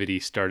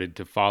activity started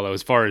to follow,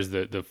 as far as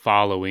the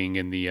following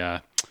and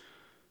the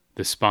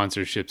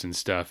sponsorships and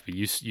stuff. But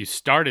you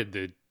started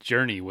the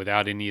journey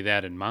without any of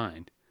that in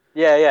mind.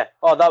 Yeah.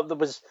 Oh,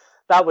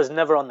 that was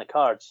never on the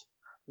cards.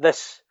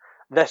 This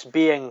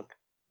being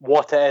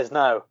what it is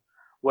now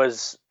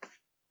was,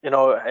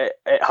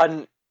 it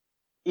hadn't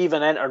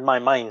even entered my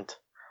mind.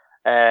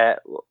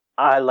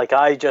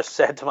 I just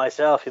said to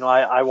myself,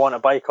 I want to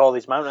bike all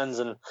these mountains,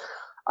 and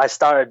I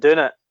started doing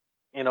it,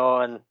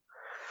 and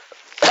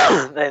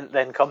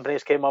then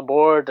companies came on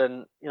board,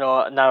 and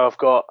now I've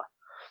got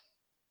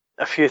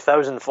a few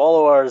thousand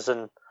followers,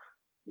 and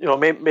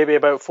maybe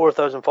about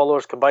 4,000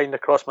 followers combined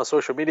across my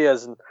social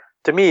medias. And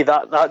to me,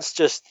 that's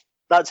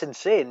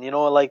insane.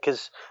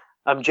 Because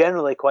I'm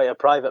generally quite a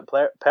private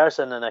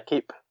person, and I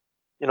keep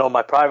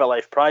my private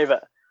life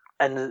private,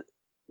 and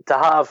to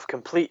have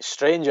complete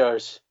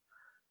strangers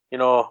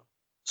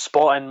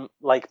spotting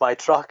like my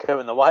truck out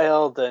in the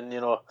wild, and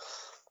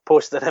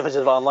posting images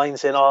of it online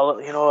saying,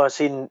 "Oh, I've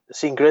seen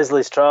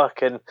Grizzly's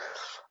truck," and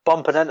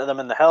bumping into them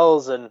in the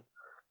hills, and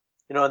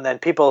and then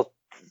people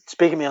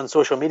speaking to me on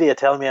social media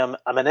telling me I'm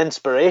an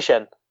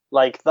inspiration.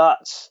 Like,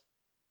 that's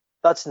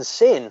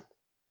insane.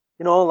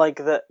 Like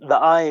that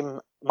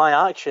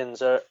my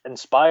actions are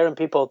inspiring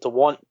people to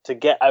want to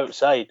get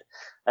outside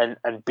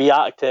and be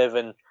active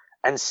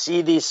and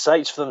see these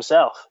sights for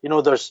themselves.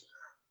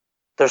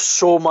 There's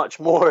so much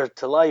more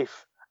to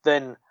life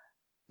than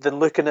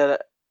looking at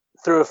it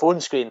through a phone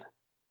screen.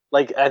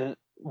 Like, and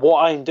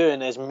what I'm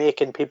doing is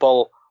making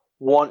people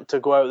want to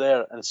go out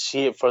there and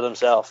see it for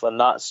themselves, and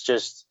that's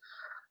just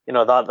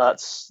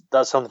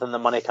that's something that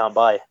money can't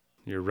buy.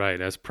 You're right.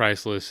 That's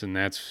priceless, and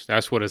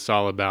that's what it's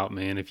all about,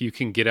 man. If you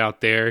can get out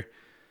there,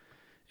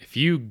 if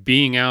you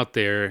being out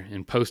there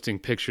and posting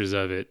pictures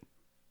of it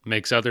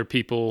makes other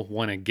people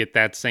want to get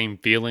that same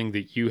feeling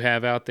that you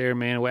have out there,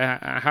 man,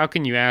 how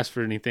can you ask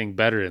for anything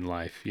better in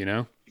life,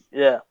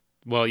 Yeah.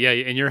 Well, yeah,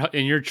 and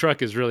your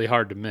truck is really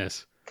hard to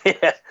miss.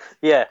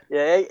 Yeah.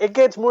 It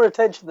gets more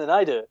attention than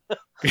I do.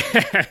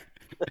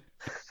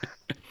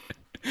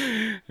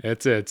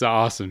 It's an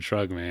awesome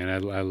truck, man. I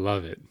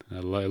love it.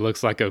 It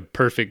looks like a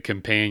perfect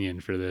companion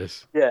for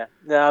this. Yeah,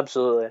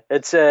 absolutely.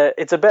 It's a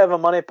bit of a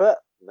money pit.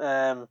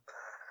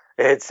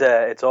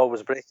 It's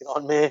always breaking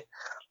on me.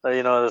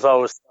 There's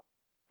always.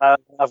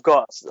 I've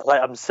got,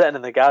 like, I'm sitting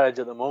in the garage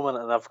at the moment,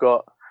 and I've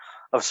got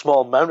a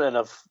small mountain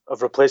of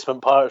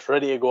replacement parts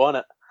ready to go on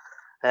it.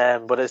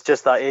 But it's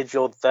just that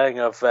age-old thing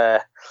of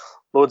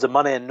loads of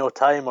money and no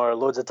time, or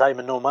loads of time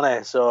and no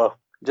money. So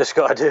just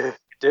got to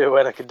do it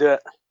when I can do it.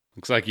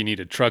 Looks like you need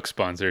a truck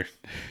sponsor.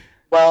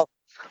 Well,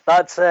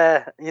 that's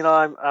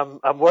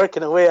I'm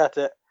working away at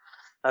it.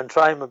 I'm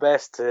trying my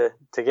best to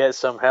get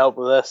some help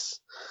with this.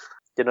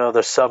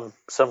 There's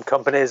some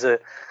companies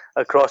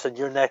across in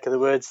your neck of the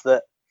woods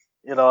that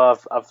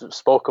I've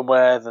spoken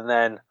with, and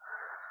then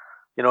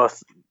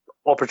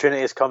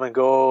opportunities come and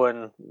go,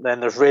 and then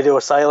there's radio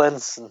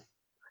silence, and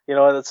you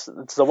know, it's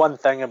the one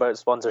thing about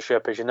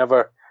sponsorship is you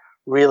never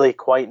really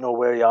quite know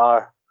where you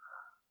are.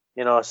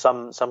 You know,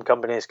 some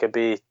companies could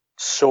be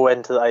so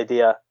into the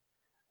idea,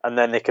 and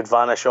then they could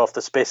vanish off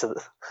the space of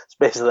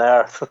the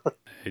earth.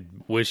 I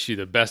wish you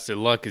the best of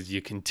luck as you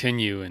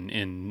continue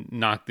and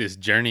knock this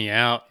journey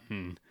out.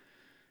 And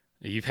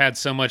you've had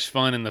so much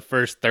fun in the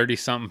first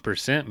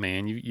 30-something%,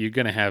 man. You're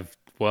going to have,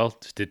 well,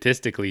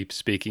 statistically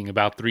speaking,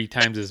 about 3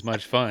 times as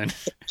much fun.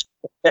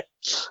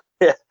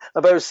 Yeah,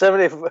 about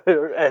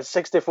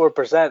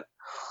 64%.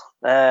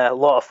 A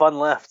lot of fun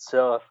left.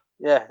 So,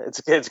 yeah,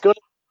 it's good.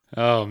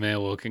 Oh,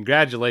 man. Well,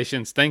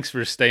 congratulations. Thanks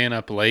for staying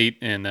up late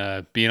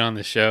and being on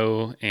the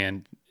show,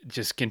 and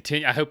just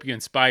continue. I hope you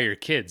inspire your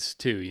kids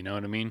too. You know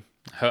what I mean?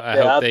 I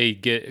hope they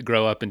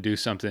grow up and do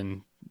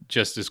something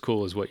just as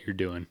cool as what you're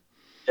doing.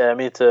 Yeah,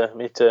 me too.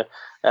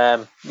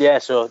 Yeah,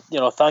 so, you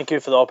know, thank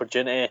you for the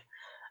opportunity.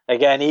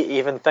 Again,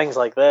 even things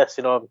like this,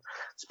 you know,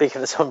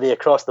 speaking to somebody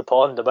across the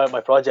pond about my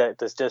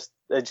project is just,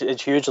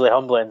 it's hugely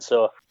humbling.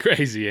 So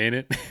crazy, ain't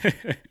it?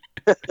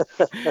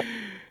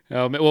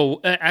 Well,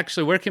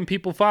 actually, where can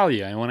people follow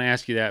you? I want to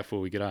ask you that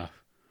before we get off.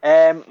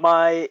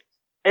 My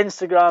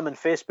Instagram and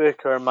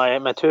Facebook are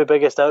my 2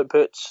 biggest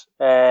outputs.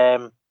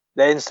 The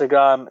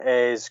Instagram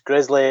is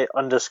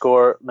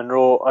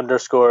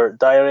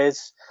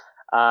Grizzly_Monroe_diaries.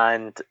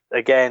 And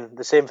again,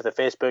 the same for the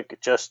Facebook,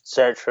 just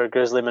search for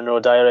Grizzly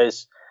Monroe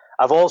Diaries.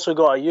 I've also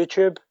got a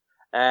YouTube,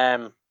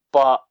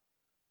 but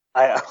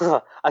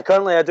I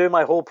currently do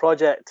my whole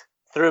project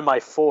through my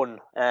phone.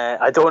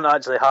 I don't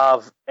actually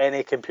have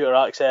any computer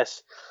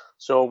access.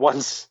 So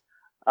once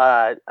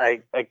I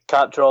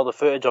capture all the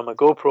footage on my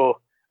GoPro,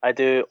 I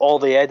do all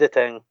the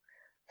editing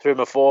through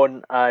my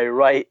phone. I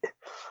write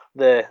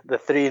the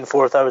 3,000 and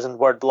 4,000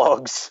 word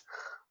blogs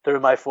through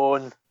my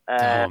phone.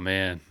 Oh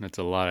man, that's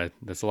a lot of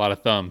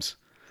thumbs.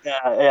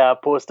 Yeah, I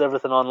post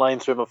everything online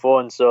through my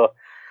phone. So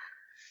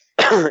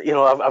you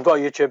know, I've got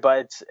YouTube,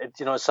 but it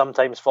you know,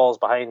 sometimes falls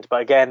behind.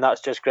 But again,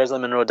 that's just Grizzly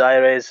Monroe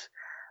Diaries.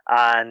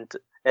 And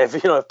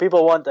if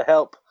people want to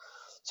help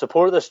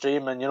support the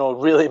stream and, you know,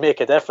 really make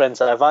a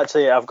difference, I've got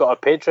a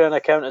Patreon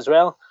account as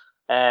well.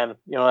 You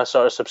know, a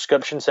sort of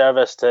subscription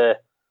service to,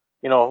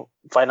 you know,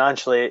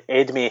 financially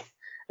aid me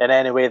in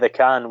any way they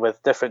can,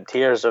 with different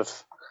tiers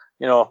of,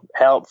 you know,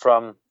 help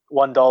from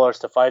 $1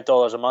 to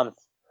 $5 a month,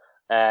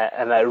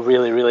 and that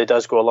really, really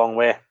does go a long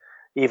way.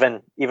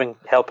 Even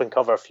helping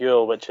cover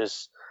fuel, which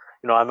is,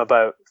 you know, I'm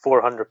about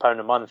 £400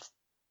 a month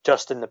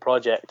just in the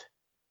project,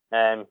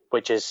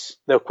 which is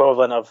the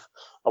equivalent of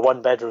a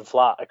 1-bedroom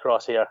flat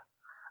across here.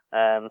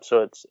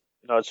 So it's,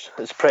 you know,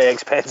 it's pretty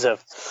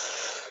expensive.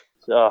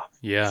 So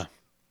yeah,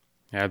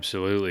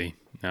 absolutely.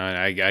 No,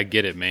 I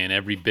get it, man.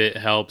 Every bit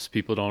helps.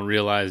 People don't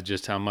realize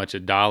just how much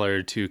 $1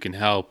 or $2 can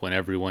help when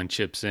everyone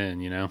chips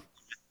in. You know,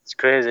 it's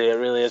crazy. It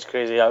really is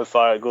crazy how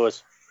far it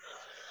goes.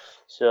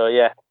 So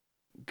yeah.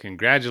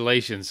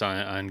 Congratulations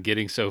on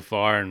getting so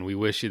far, and we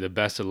wish you the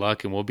best of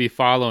luck, and we'll be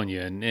following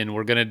you, and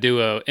we're going to do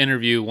an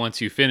interview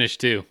once you finish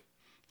too.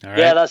 All right?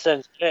 Yeah, that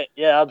sounds great.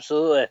 Yeah,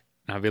 absolutely.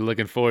 I'll be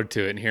looking forward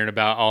to it and hearing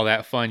about all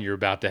that fun you're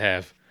about to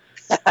have.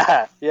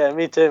 Yeah,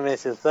 me too,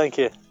 Mason. Thank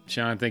you.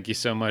 Sean, thank you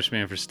so much,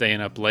 man, for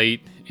staying up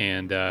late,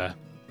 and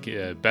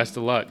best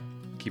of luck.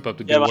 Keep up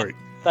the good work.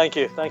 Thank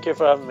you. Thank you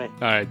for having me.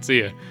 All right,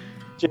 see ya.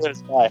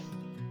 Cheers. Bye.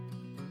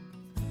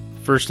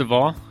 First of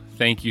all,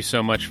 thank you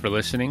so much for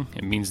listening.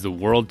 It means the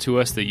world to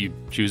us that you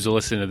choose to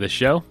listen to this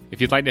show. If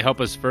you'd like to help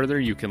us further,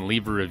 you can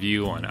leave a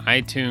review on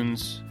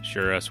iTunes,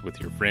 share us with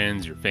your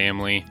friends, your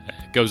family.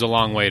 It goes a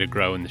long way to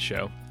growing the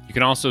show. You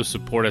can also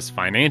support us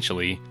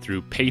financially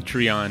through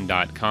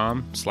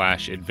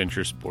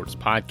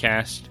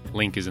patreon.com/adventuresportspodcast.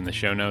 Link is in the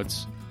show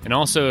notes. And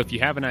also, if you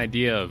have an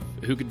idea of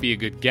who could be a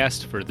good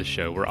guest for the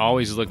show, we're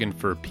always looking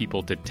for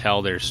people to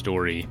tell their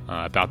story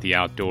about the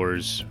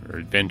outdoors or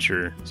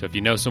adventure. So if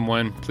you know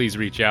someone, please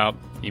reach out.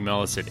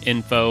 Email us at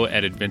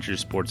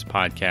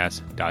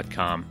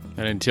info@adventuresportspodcast.com.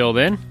 And until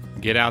then,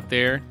 get out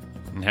there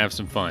and have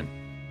some fun.